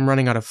now that I'm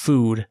running out of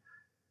food,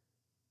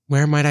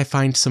 where might I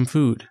find some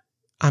food?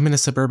 I'm in a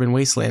suburban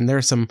wasteland. There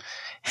are some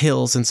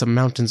hills and some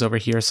mountains over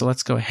here, so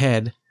let's go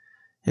ahead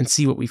and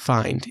see what we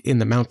find in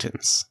the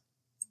mountains.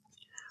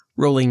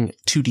 Rolling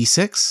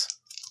 2d6.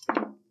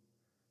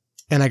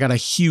 And I got a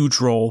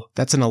huge roll.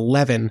 That's an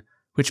 11,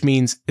 which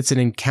means it's an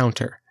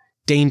encounter.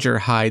 Danger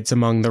hides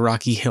among the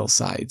rocky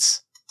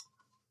hillsides.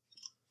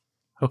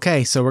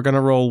 Okay, so we're going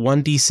to roll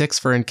 1d6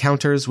 for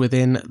encounters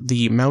within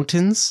the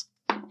mountains.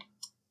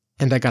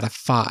 And I got a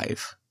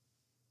 5.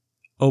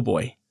 Oh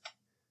boy.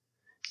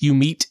 You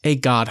meet a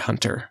god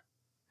hunter.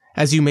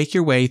 As you make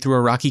your way through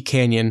a rocky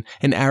canyon,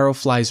 an arrow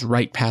flies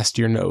right past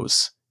your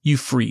nose. You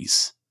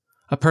freeze.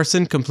 A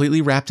person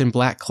completely wrapped in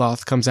black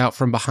cloth comes out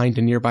from behind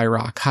a nearby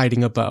rock,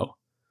 hiding a bow.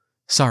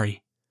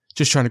 Sorry,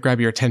 just trying to grab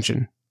your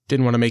attention.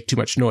 Didn't want to make too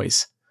much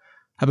noise.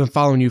 I've been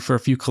following you for a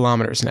few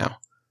kilometers now.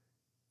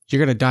 You're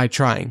going to die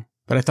trying,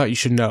 but I thought you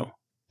should know.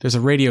 There's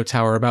a radio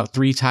tower about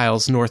 3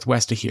 tiles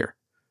northwest of here.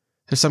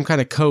 There's some kind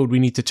of code we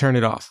need to turn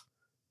it off.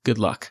 Good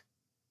luck.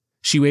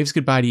 She waves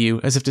goodbye to you,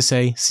 as if to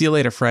say, see you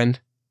later, friend.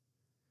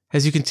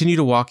 As you continue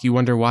to walk, you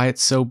wonder why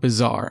it's so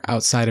bizarre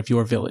outside of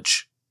your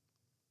village.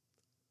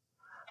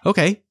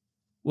 Okay,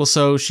 well,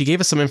 so she gave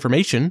us some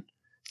information.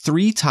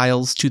 3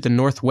 tiles to the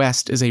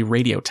northwest is a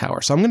radio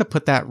tower. So I'm going to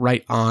put that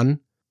right on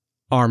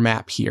our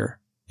map here.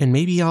 And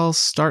maybe I'll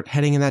start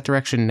heading in that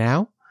direction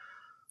now.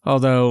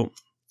 Although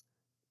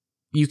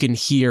you can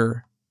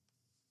hear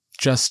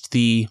just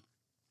the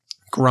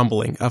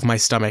grumbling of my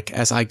stomach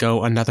as I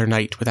go another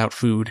night without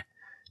food.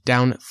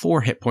 Down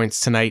 4 hit points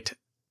tonight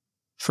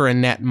for a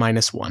net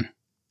 -1.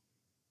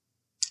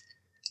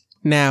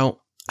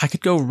 Now, I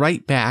could go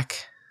right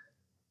back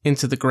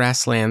into the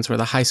grasslands where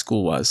the high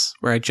school was,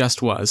 where I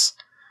just was,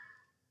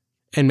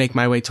 and make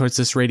my way towards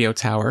this radio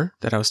tower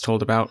that I was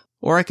told about.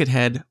 Or I could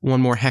head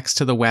 1 more hex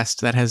to the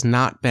west that has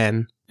not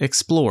been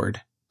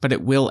explored, but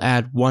it will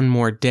add 1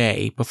 more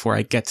day before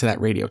I get to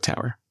that radio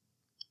tower.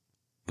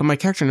 But my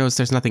character knows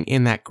there's nothing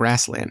in that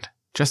grassland,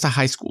 just a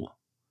high school.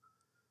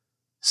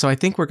 So I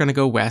think we're going to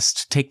go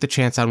west, take the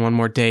chance on 1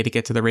 more day to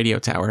get to the radio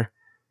tower,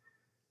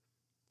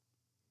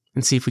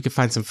 and see if we can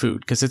find some food,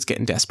 because it's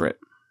getting desperate.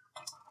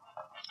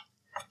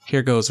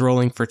 Here goes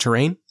rolling for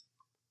terrain.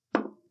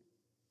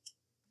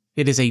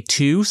 It is a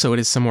 2, so it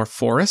is some more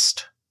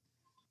forest.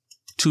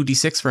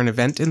 2d6 for an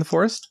event in the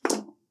forest.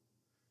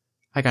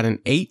 I got an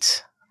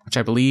 8, which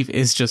I believe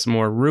is just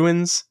more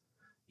ruins.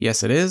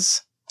 Yes, it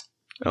is.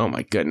 Oh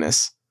my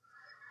goodness.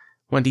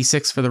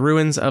 1d6 for the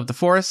ruins of the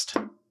forest.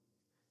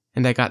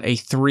 And I got a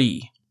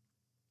 3.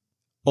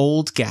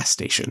 Old gas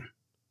station.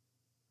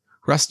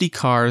 Rusty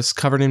cars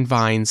covered in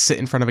vines sit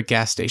in front of a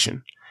gas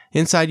station.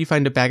 Inside you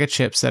find a bag of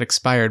chips that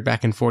expired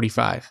back in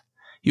 45.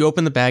 You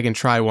open the bag and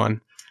try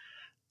one.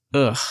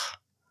 Ugh.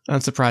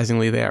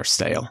 Unsurprisingly, they are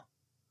stale.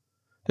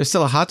 There's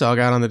still a hot dog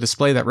out on the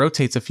display that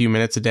rotates a few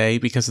minutes a day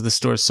because of the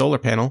store's solar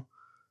panel.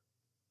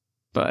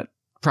 But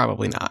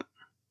probably not.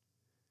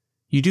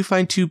 You do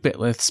find 2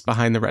 bitliths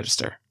behind the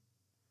register.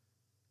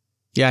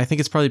 Yeah, I think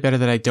it's probably better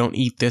that I don't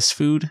eat this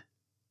food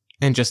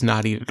and just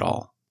not eat it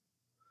all.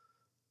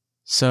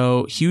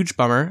 So, huge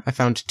bummer. I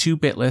found 2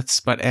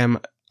 bitliths, but am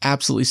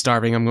absolutely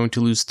starving. I'm going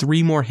to lose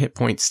 3 more hit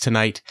points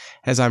tonight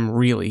as I'm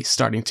really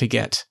starting to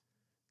get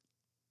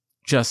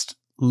just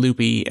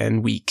loopy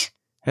and weak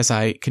as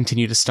I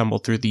continue to stumble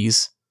through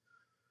these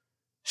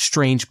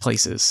strange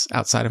places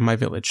outside of my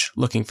village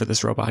looking for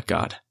this robot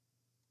god.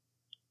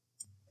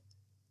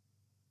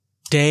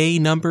 Day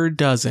number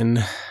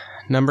dozen.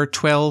 Number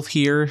 12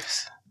 here.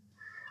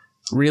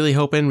 Really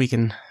hoping we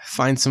can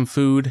find some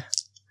food.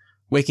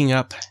 Waking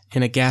up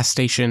in a gas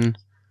station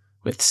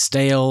with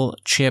stale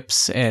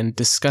chips and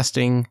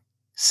disgusting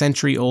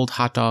century-old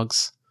hot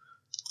dogs.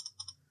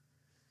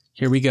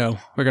 Here we go.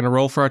 We're going to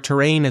roll for our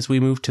terrain as we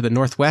move to the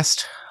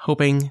northwest,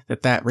 hoping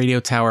that that radio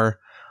tower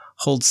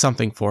holds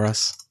something for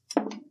us.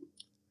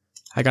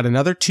 I got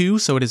another 2,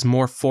 so it is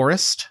more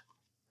forest.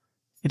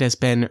 It has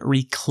been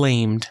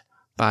reclaimed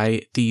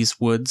by these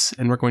woods,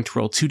 and we're going to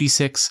roll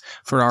 2d6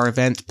 for our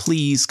event.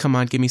 Please, come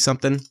on, give me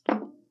something.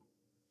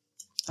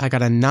 I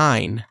got a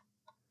 9,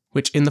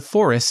 which in the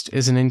forest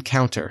is an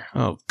encounter.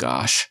 Oh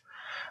gosh.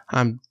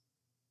 I'm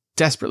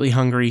desperately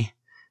hungry,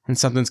 and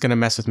something's going to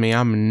mess with me.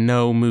 I'm in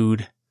no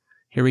mood.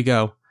 Here we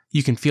go.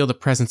 You can feel the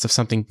presence of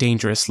something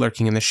dangerous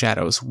lurking in the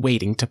shadows,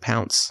 waiting to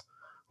pounce.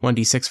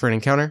 1d6 for an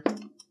encounter.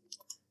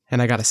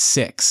 And I got a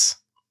 6.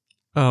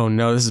 Oh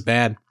no, this is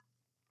bad.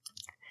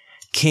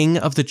 King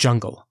of the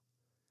Jungle.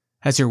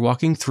 As you're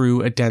walking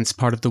through a dense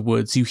part of the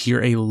woods, you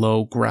hear a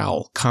low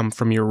growl come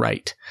from your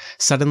right.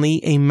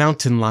 Suddenly, a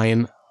mountain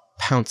lion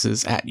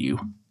pounces at you.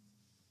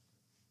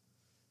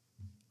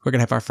 We're going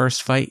to have our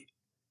first fight,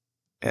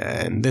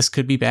 and this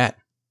could be bad.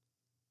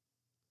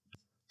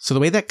 So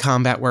the way that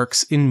combat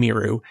works in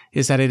Miru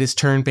is that it is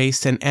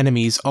turn-based and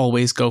enemies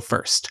always go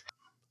first.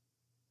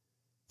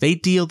 They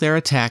deal their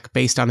attack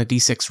based on a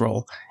d6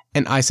 roll,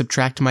 and I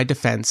subtract my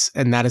defense,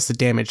 and that is the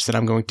damage that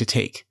I'm going to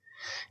take.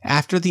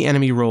 After the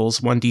enemy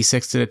rolls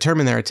 1d6 to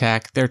determine their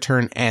attack, their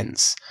turn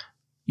ends.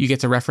 You get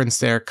to reference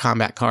their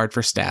combat card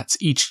for stats.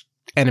 Each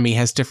enemy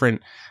has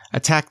different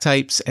attack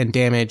types and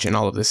damage and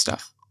all of this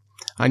stuff.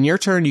 On your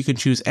turn, you can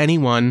choose any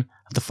one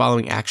of the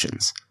following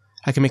actions.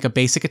 I can make a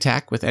basic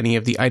attack with any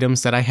of the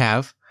items that I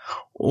have,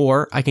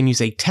 or I can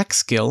use a tech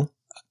skill.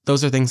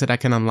 Those are things that I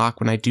can unlock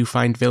when I do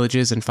find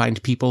villages and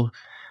find people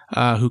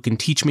who can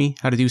teach me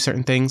how to do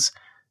certain things,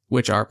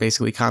 which are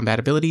basically combat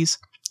abilities.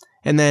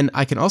 And then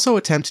I can also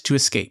attempt to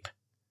escape.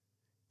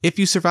 If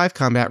you survive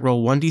combat,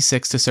 roll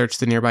 1d6 to search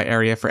the nearby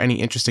area for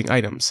any interesting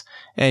items,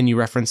 and you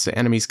reference the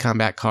enemy's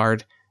combat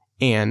card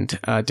and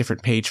a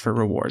different page for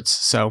rewards.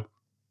 So,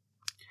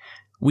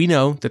 we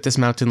know that this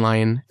mountain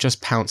lion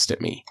just pounced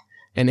at me,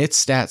 and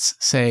its stats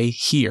say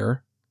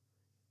here,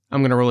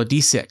 I'm going to roll a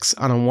d6.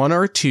 On a 1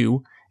 or a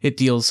 2, it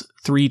deals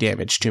 3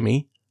 damage to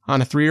me.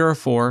 On a 3 or a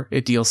 4,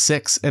 it deals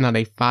 6, and on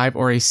a 5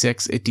 or a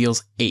 6, it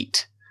deals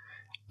 8.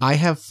 I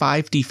have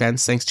 5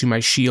 defense thanks to my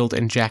shield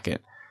and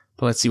jacket,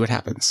 but let's see what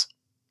happens.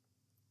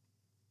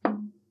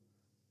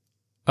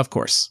 Of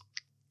course,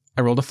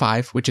 I rolled a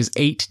 5, which is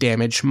 8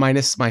 damage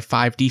minus my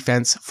 5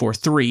 defense for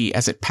 3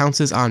 as it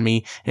pounces on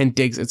me and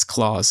digs its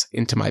claws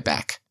into my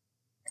back.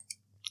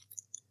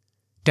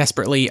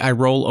 Desperately, I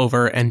roll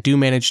over and do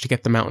manage to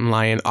get the mountain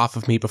lion off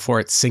of me before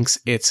it sinks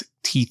its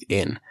teeth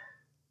in.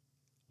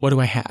 what do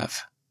I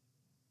have?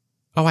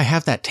 Oh, I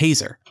have that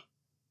taser.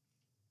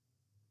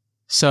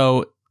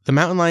 So the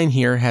mountain lion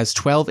here has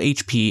 12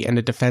 HP and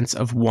a defense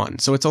of 1.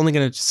 So it's only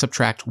going to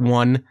subtract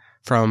 1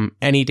 from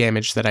any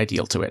damage that I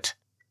deal to it.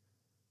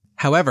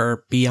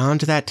 However,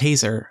 beyond that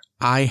taser,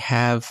 I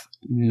have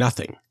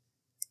nothing.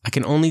 I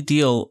can only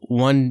deal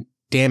 1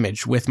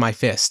 damage with my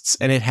fists,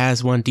 and it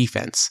has 1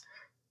 defense.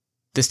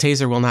 This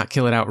taser will not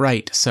kill it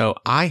outright, so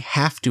I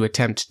have to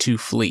attempt to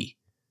flee.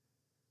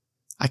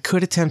 I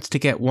could attempt to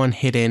get 1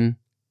 hit in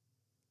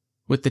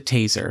with the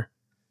taser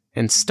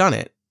and stun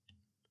it.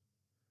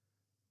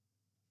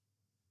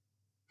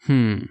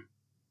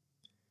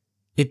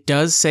 It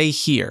does say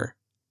here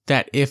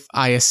that if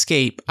I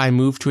escape, I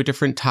move to a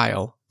different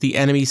tile. The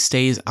enemy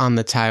stays on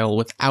the tile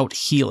without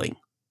healing.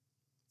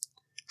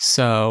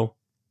 So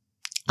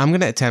I'm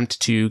going to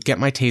attempt to get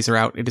my taser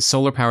out. It is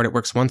solar powered. It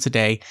works once a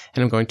day,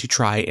 and I'm going to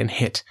try and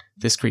hit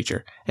this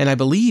creature. And I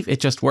believe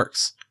it just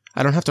works.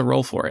 I don't have to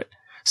roll for it.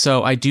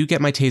 So I do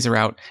get my taser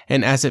out,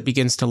 and as it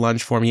begins to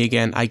lunge for me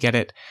again, I get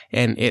it,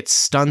 and it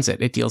stuns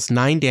it. It deals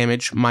 9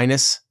 damage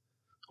minus,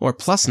 or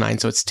plus 9,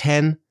 so it's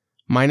 10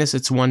 minus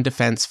its 1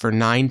 defense for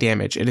 9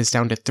 damage. It is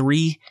down to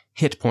 3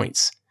 hit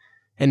points,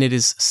 and it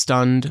is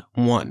stunned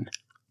 1.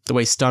 The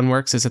way stun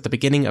works is at the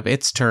beginning of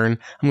its turn,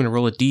 I'm going to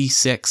roll a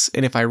d6,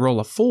 and if I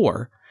roll a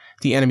 4,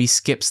 the enemy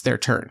skips their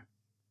turn.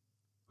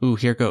 Ooh,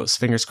 here goes.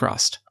 Fingers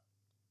crossed.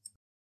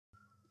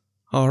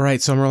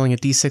 Alright, so I'm rolling a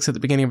d6 at the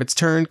beginning of its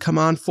turn. Come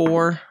on,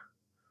 4.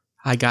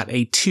 I got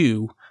a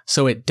 2,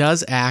 so it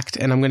does act,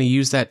 and I'm going to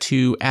use that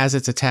 2 as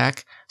its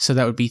attack, so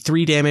that would be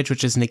 3 damage,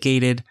 which is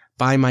negated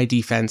by my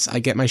defense. I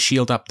get my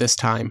shield up this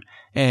time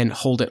and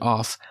hold it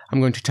off. I'm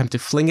going to attempt to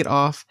fling it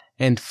off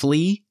and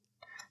flee.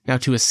 Now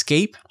to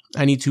escape,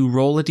 I need to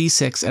roll a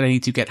d6, and I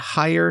need to get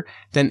higher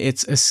than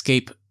its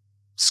escape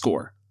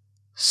score.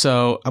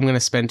 So I'm going to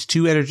spend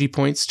 2 energy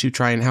points to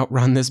try and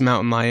outrun this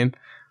mountain lion.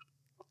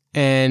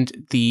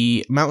 And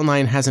the mountain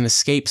lion has an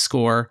escape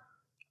score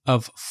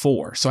of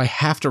 4. So I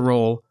have to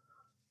roll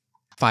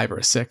 5 or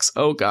a 6.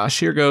 Oh gosh,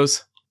 here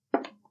goes.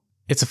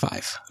 It's a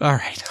 5. All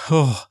right.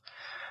 Oh.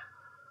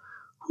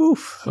 Whew.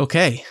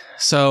 Okay.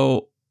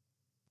 So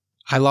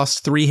I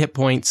lost 3 hit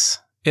points.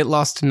 It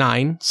lost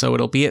 9, so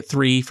it'll be at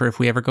 3 for if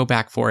we ever go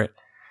back for it.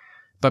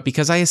 But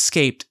because I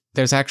escaped,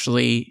 there's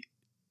actually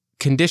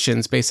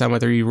conditions based on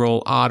whether you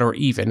roll odd or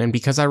even. And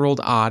because I rolled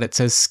odd, it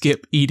says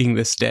skip eating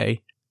this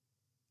day,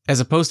 as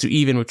opposed to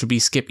even, which would be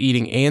skip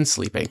eating and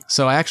sleeping.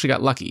 So I actually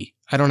got lucky.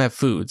 I don't have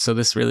food, so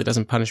this really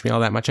doesn't punish me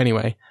all that much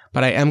anyway.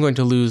 But I am going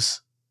to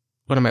lose,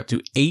 what am I up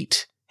to,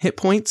 8 hit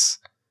points?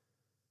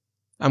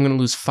 I'm going to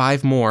lose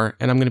 5 more,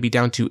 and I'm going to be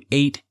down to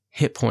 8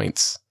 hit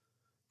points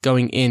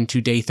going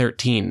into day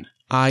 13.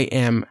 I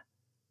am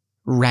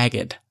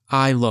ragged.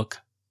 I look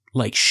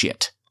like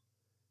shit.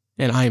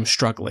 And I am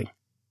struggling.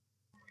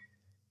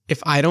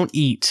 If I don't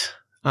eat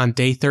on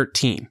day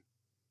 13,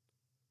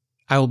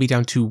 I will be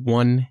down to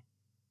 1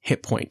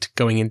 hit point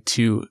going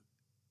into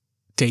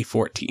day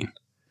 14.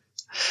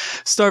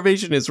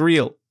 Starvation is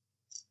real.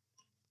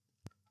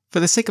 For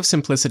the sake of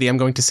simplicity, I'm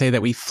going to say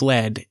that we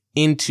fled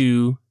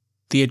into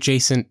the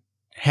adjacent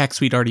hex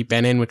we'd already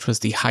been in, which was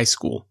the high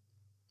school.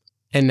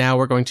 And now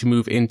we're going to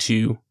move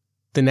into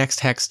the next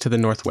hex to the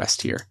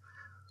northwest here.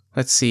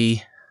 Let's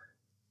see.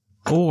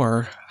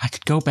 Or I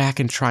could go back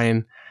and try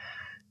and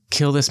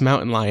kill this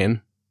mountain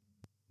lion.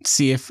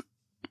 See if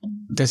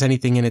there's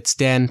anything in its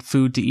den,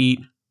 food to eat.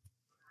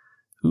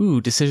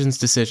 Ooh,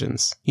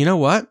 decisions. You know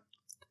what?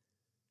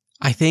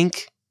 I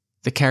think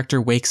the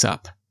character wakes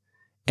up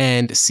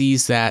and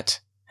sees that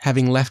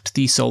having left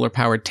the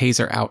solar-powered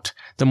taser out,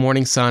 the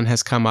morning sun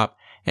has come up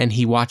and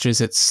he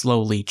watches it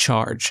slowly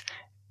charge.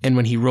 And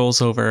when he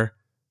rolls over,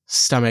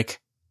 stomach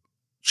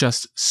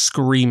just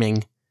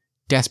screaming,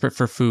 desperate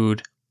for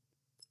food,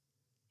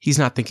 he's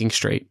not thinking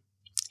straight.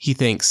 He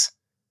thinks,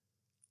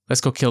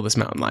 let's go kill this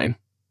mountain lion.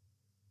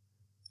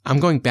 I'm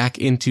going back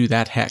into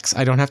that hex.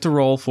 I don't have to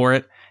roll for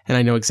it, and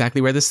I know exactly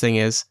where this thing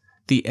is.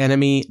 The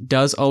enemy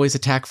does always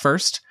attack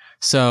first,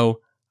 so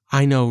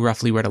I know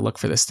roughly where to look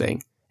for this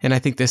thing. And I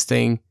think this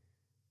thing,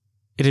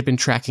 it had been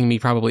tracking me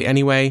probably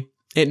anyway.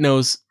 It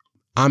knows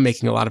I'm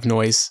making a lot of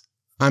noise.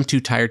 I'm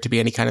too tired to be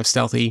any kind of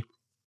stealthy.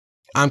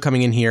 I'm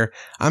coming in here.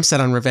 I'm set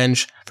on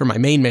revenge for my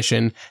main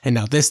mission, and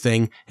now this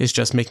thing is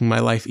just making my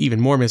life even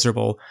more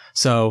miserable.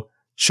 So,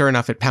 sure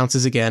enough, it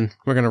pounces again.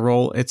 We're going to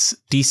roll its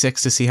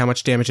d6 to see how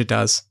much damage it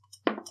does.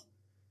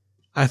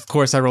 Of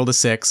course, I rolled a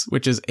 6,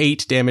 which is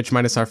 8 damage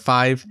minus our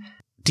 5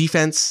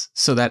 defense,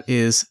 so that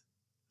is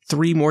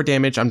 3 more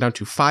damage. I'm down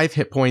to 5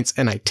 hit points,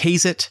 and I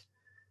tase it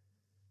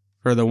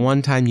for the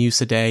one-time use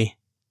a day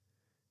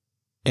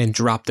and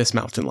drop this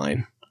mountain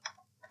lion.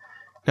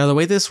 Now, the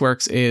way this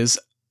works is,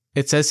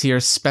 it says here,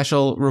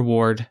 special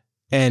reward,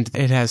 and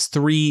it has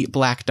 3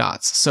 black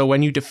dots. So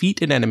when you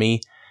defeat an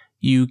enemy,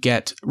 you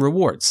get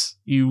rewards.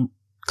 You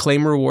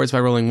claim rewards by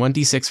rolling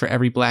 1d6 for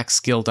every black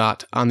skill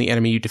dot on the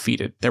enemy you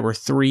defeated. There were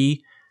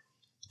 3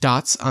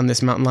 dots on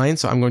this mountain lion,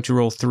 so I'm going to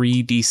roll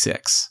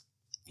 3d6.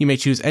 You may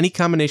choose any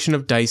combination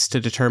of dice to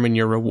determine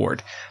your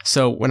reward.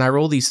 So when I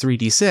roll these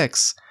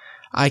 3d6,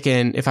 I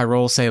can, if I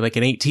roll, say, like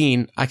an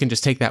 18, I can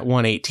just take that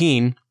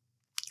 118,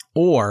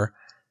 or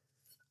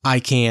I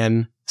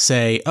can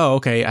say, oh,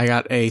 okay, I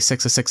got a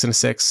 6, a 6, and a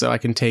 6, so I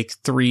can take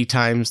 3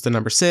 times the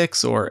number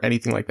 6, or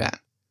anything like that.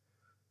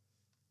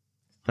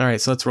 All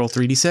right, so let's roll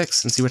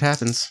 3d6 and see what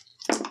happens.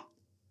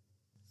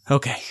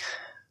 Okay,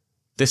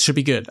 this should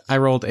be good. I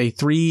rolled a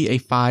 3, a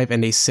 5,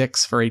 and a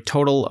 6 for a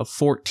total of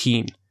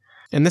 14.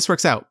 And this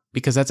works out,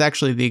 because that's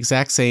actually the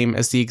exact same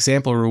as the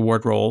example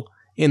reward roll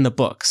in the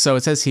book. So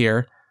it says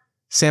here,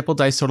 sample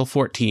dice total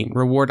 14,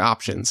 reward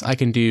options. I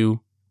can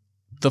do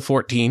the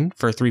 14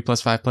 for 3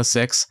 plus 5 plus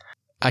 6.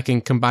 I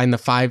can combine the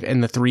 5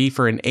 and the 3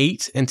 for an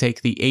 8 and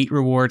take the 8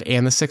 reward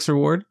and the 6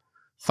 reward.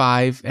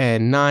 5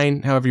 and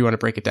 9, however you want to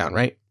break it down,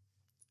 right?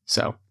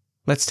 So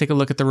let's take a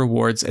look at the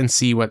rewards and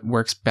see what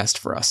works best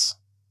for us.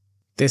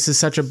 This is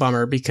such a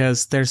bummer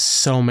because there's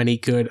so many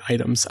good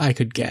items I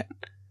could get.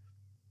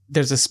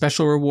 There's a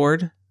special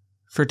reward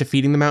for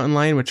defeating the mountain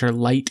lion, which are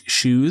light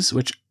shoes,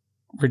 which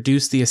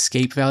reduce the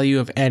escape value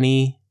of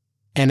any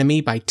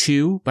enemy by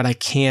 2, but I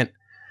can't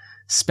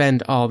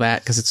spend all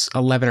that because it's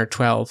 11 or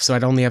 12, so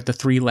I'd only have the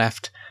 3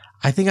 left.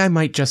 I think I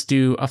might just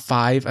do a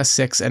 5, a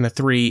 6, and a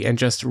 3 and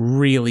just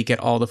really get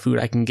all the food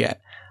I can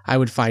get. I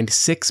would find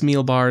 6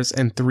 meal bars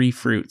and 3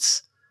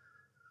 fruits.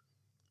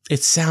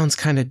 It sounds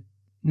kind of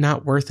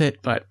not worth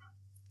it, but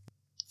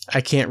I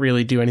can't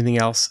really do anything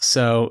else.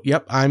 So,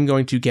 yep, I'm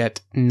going to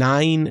get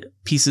 9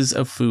 pieces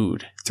of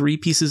food, 3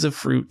 pieces of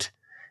fruit,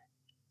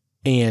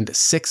 and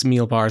 6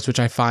 meal bars, which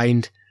I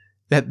find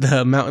that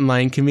the mountain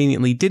lion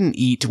conveniently didn't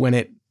eat when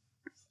it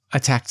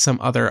attacked some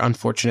other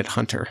unfortunate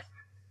hunter.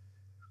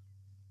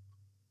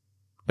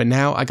 But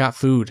now I got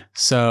food,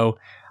 so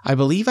I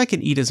believe I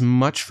can eat as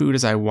much food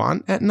as I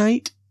want at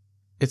night.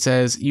 It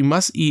says you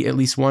must eat at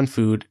least 1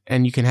 food,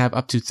 and you can have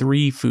up to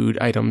 3 food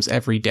items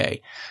every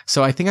day.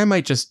 So I think I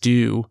might just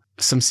do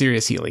some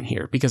serious healing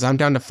here, because I'm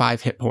down to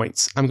 5 hit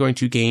points. I'm going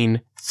to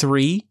gain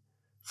 3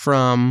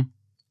 from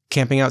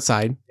camping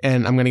outside,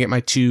 and I'm going to get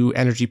my 2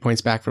 energy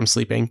points back from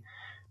sleeping.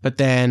 But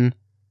then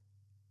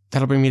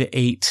that'll bring me to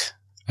 8.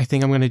 I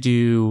think I'm going to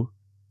do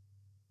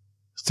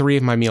 3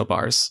 of my meal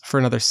bars for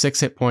another 6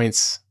 hit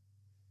points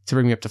to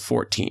bring me up to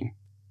 14.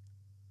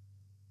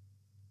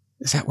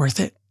 Is that worth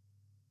it?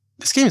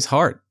 This game is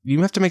hard.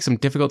 You have to make some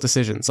difficult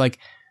decisions.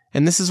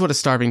 And this is what a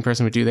starving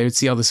person would do. They would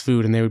see all this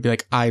food and they would be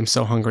like, I am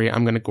so hungry,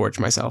 I'm going to gorge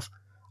myself.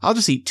 I'll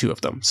just eat 2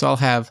 of them. So I'll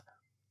have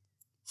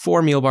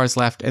 4 meal bars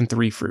left and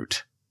 3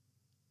 fruit.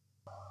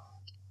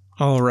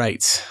 All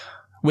right.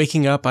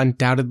 Waking up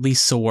undoubtedly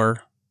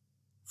sore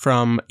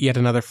from yet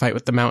another fight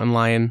with the mountain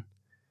lion,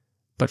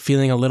 but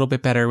feeling a little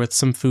bit better with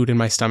some food in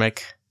my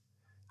stomach.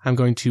 I'm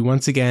going to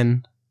once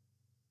again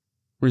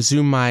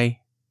resume my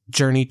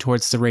journey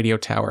towards the radio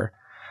tower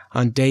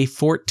on day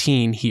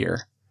 14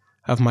 here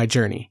of my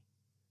journey.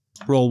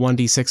 Roll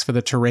 1d6 for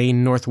the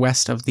terrain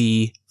northwest of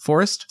the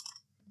forest.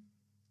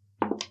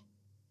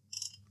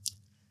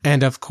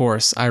 And of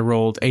course, I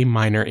rolled a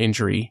minor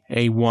injury,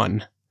 a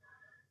 1.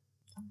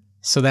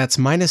 So that's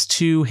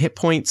 -2 hit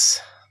points,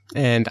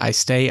 and I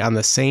stay on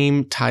the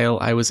same tile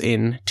I was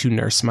in to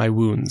nurse my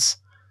wounds.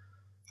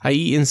 I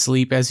eat and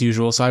sleep as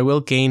usual, so I will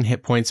gain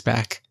hit points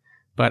back,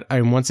 but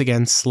I'm once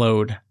again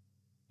slowed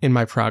in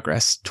my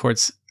progress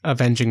towards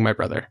avenging my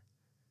brother.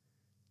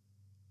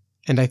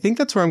 And I think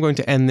that's where I'm going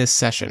to end this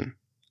session.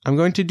 I'm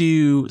going to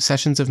do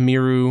sessions of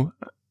Miru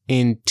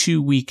in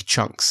 2-week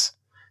chunks.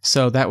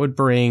 So that would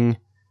bring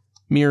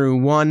Miru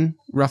 1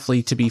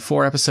 roughly to be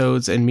 4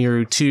 episodes, and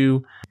Miru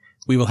 2,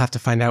 we will have to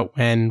find out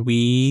when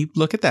we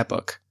look at that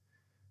book.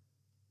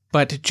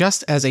 But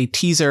just as a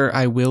teaser,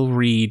 I will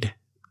read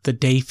the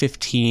Day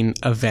 15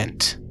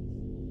 event.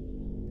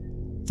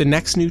 The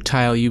next new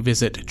tile you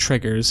visit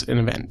triggers an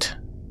event.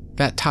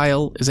 That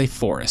tile is a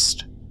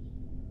forest.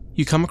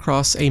 You come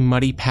across a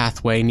muddy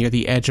pathway near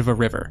the edge of a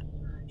river.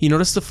 You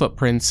notice the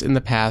footprints in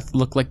the path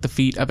look like the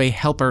feet of a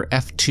helper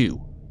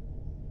F2.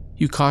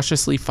 You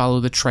cautiously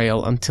follow the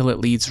trail until it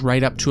leads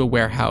right up to a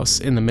warehouse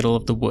in the middle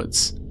of the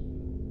woods.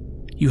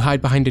 You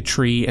hide behind a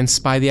tree and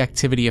spy the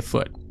activity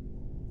afoot.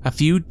 A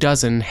few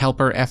dozen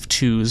helper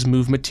F2s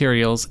move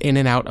materials in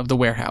and out of the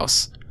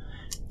warehouse.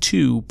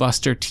 2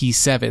 Buster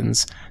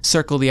T7s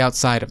circle the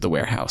outside of the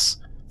warehouse,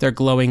 their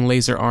glowing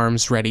laser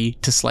arms ready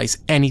to slice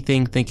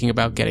anything thinking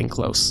about getting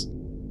close.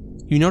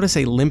 You notice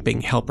a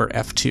limping helper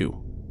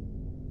F2.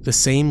 The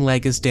same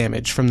leg is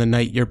damaged from the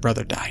night your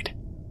brother died.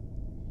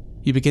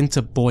 You begin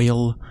to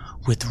boil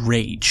with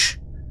rage.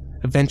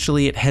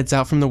 Eventually, it heads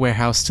out from the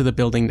warehouse to the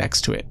building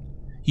next to it.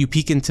 You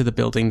peek into the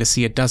building to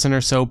see a dozen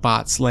or so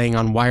bots laying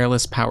on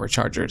wireless power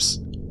chargers.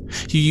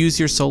 You use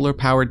your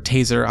solar-powered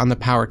taser on the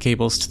power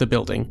cables to the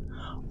building.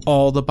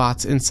 All the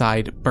bots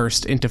inside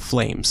burst into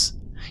flames.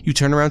 You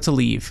turn around to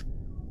leave,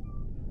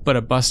 but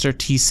a Buster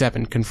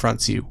T7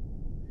 confronts you.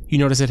 You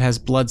notice it has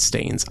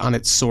bloodstains on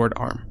its sword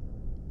arm.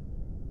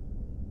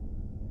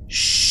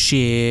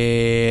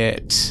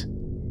 Shit.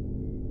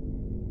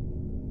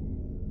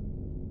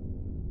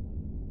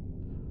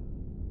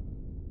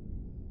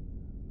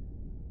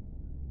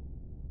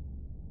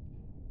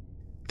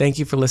 Thank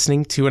you for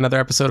listening to another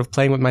episode of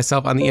Playing with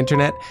Myself on the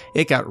Internet.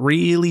 It got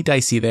really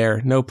dicey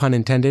there, no pun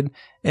intended,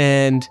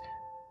 and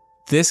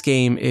this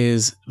game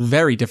is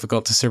very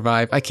difficult to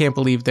survive. I can't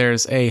believe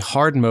there's a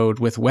hard mode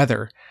with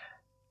weather.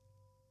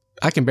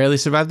 I can barely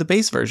survive the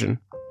base version.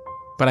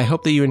 But I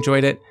hope that you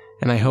enjoyed it,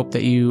 and I hope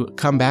that you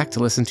come back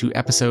to listen to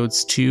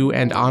episodes 2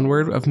 and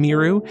onward of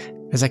Miru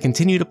as I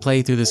continue to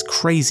play through this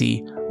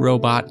crazy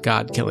robot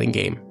god-killing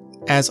game.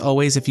 As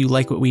always, if you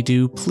like what we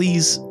do,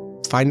 please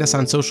find us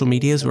on social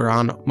medias. We're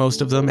on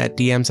most of them at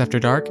DMs After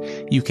Dark.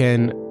 You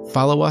can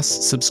follow us,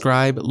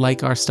 subscribe,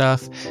 like our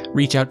stuff,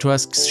 reach out to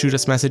us, shoot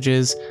us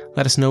messages,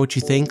 let us know what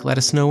you think, let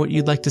us know what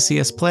you'd like to see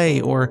us play,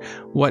 or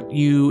what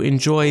you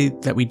enjoy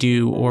that we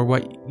do, or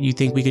what you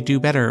think we could do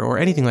better, or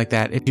anything like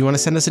that. If you want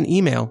to send us an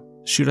email,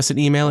 shoot us an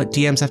email at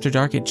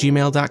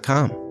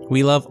dmsafterdark@gmail.com.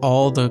 We love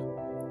all the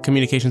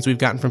communications we've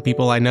gotten from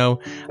people. I know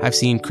I've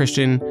seen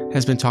Christian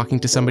has been talking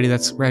to somebody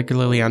that's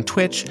regularly on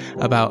Twitch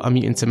about a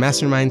Mutants and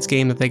Masterminds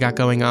game that they got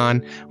going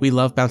on. We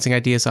love bouncing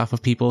ideas off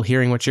of people,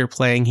 hearing what you're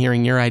playing,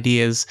 hearing your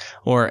ideas,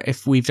 or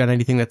if we've done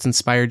anything that's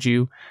inspired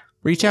you,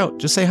 reach out,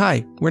 just say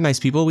hi. We're nice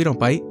people, we don't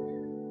bite.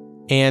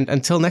 And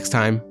until next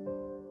time,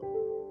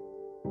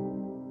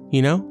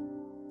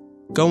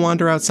 go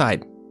wander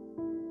outside.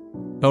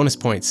 Bonus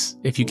points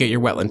if you get your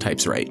wetland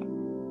types right.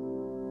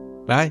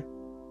 Bye.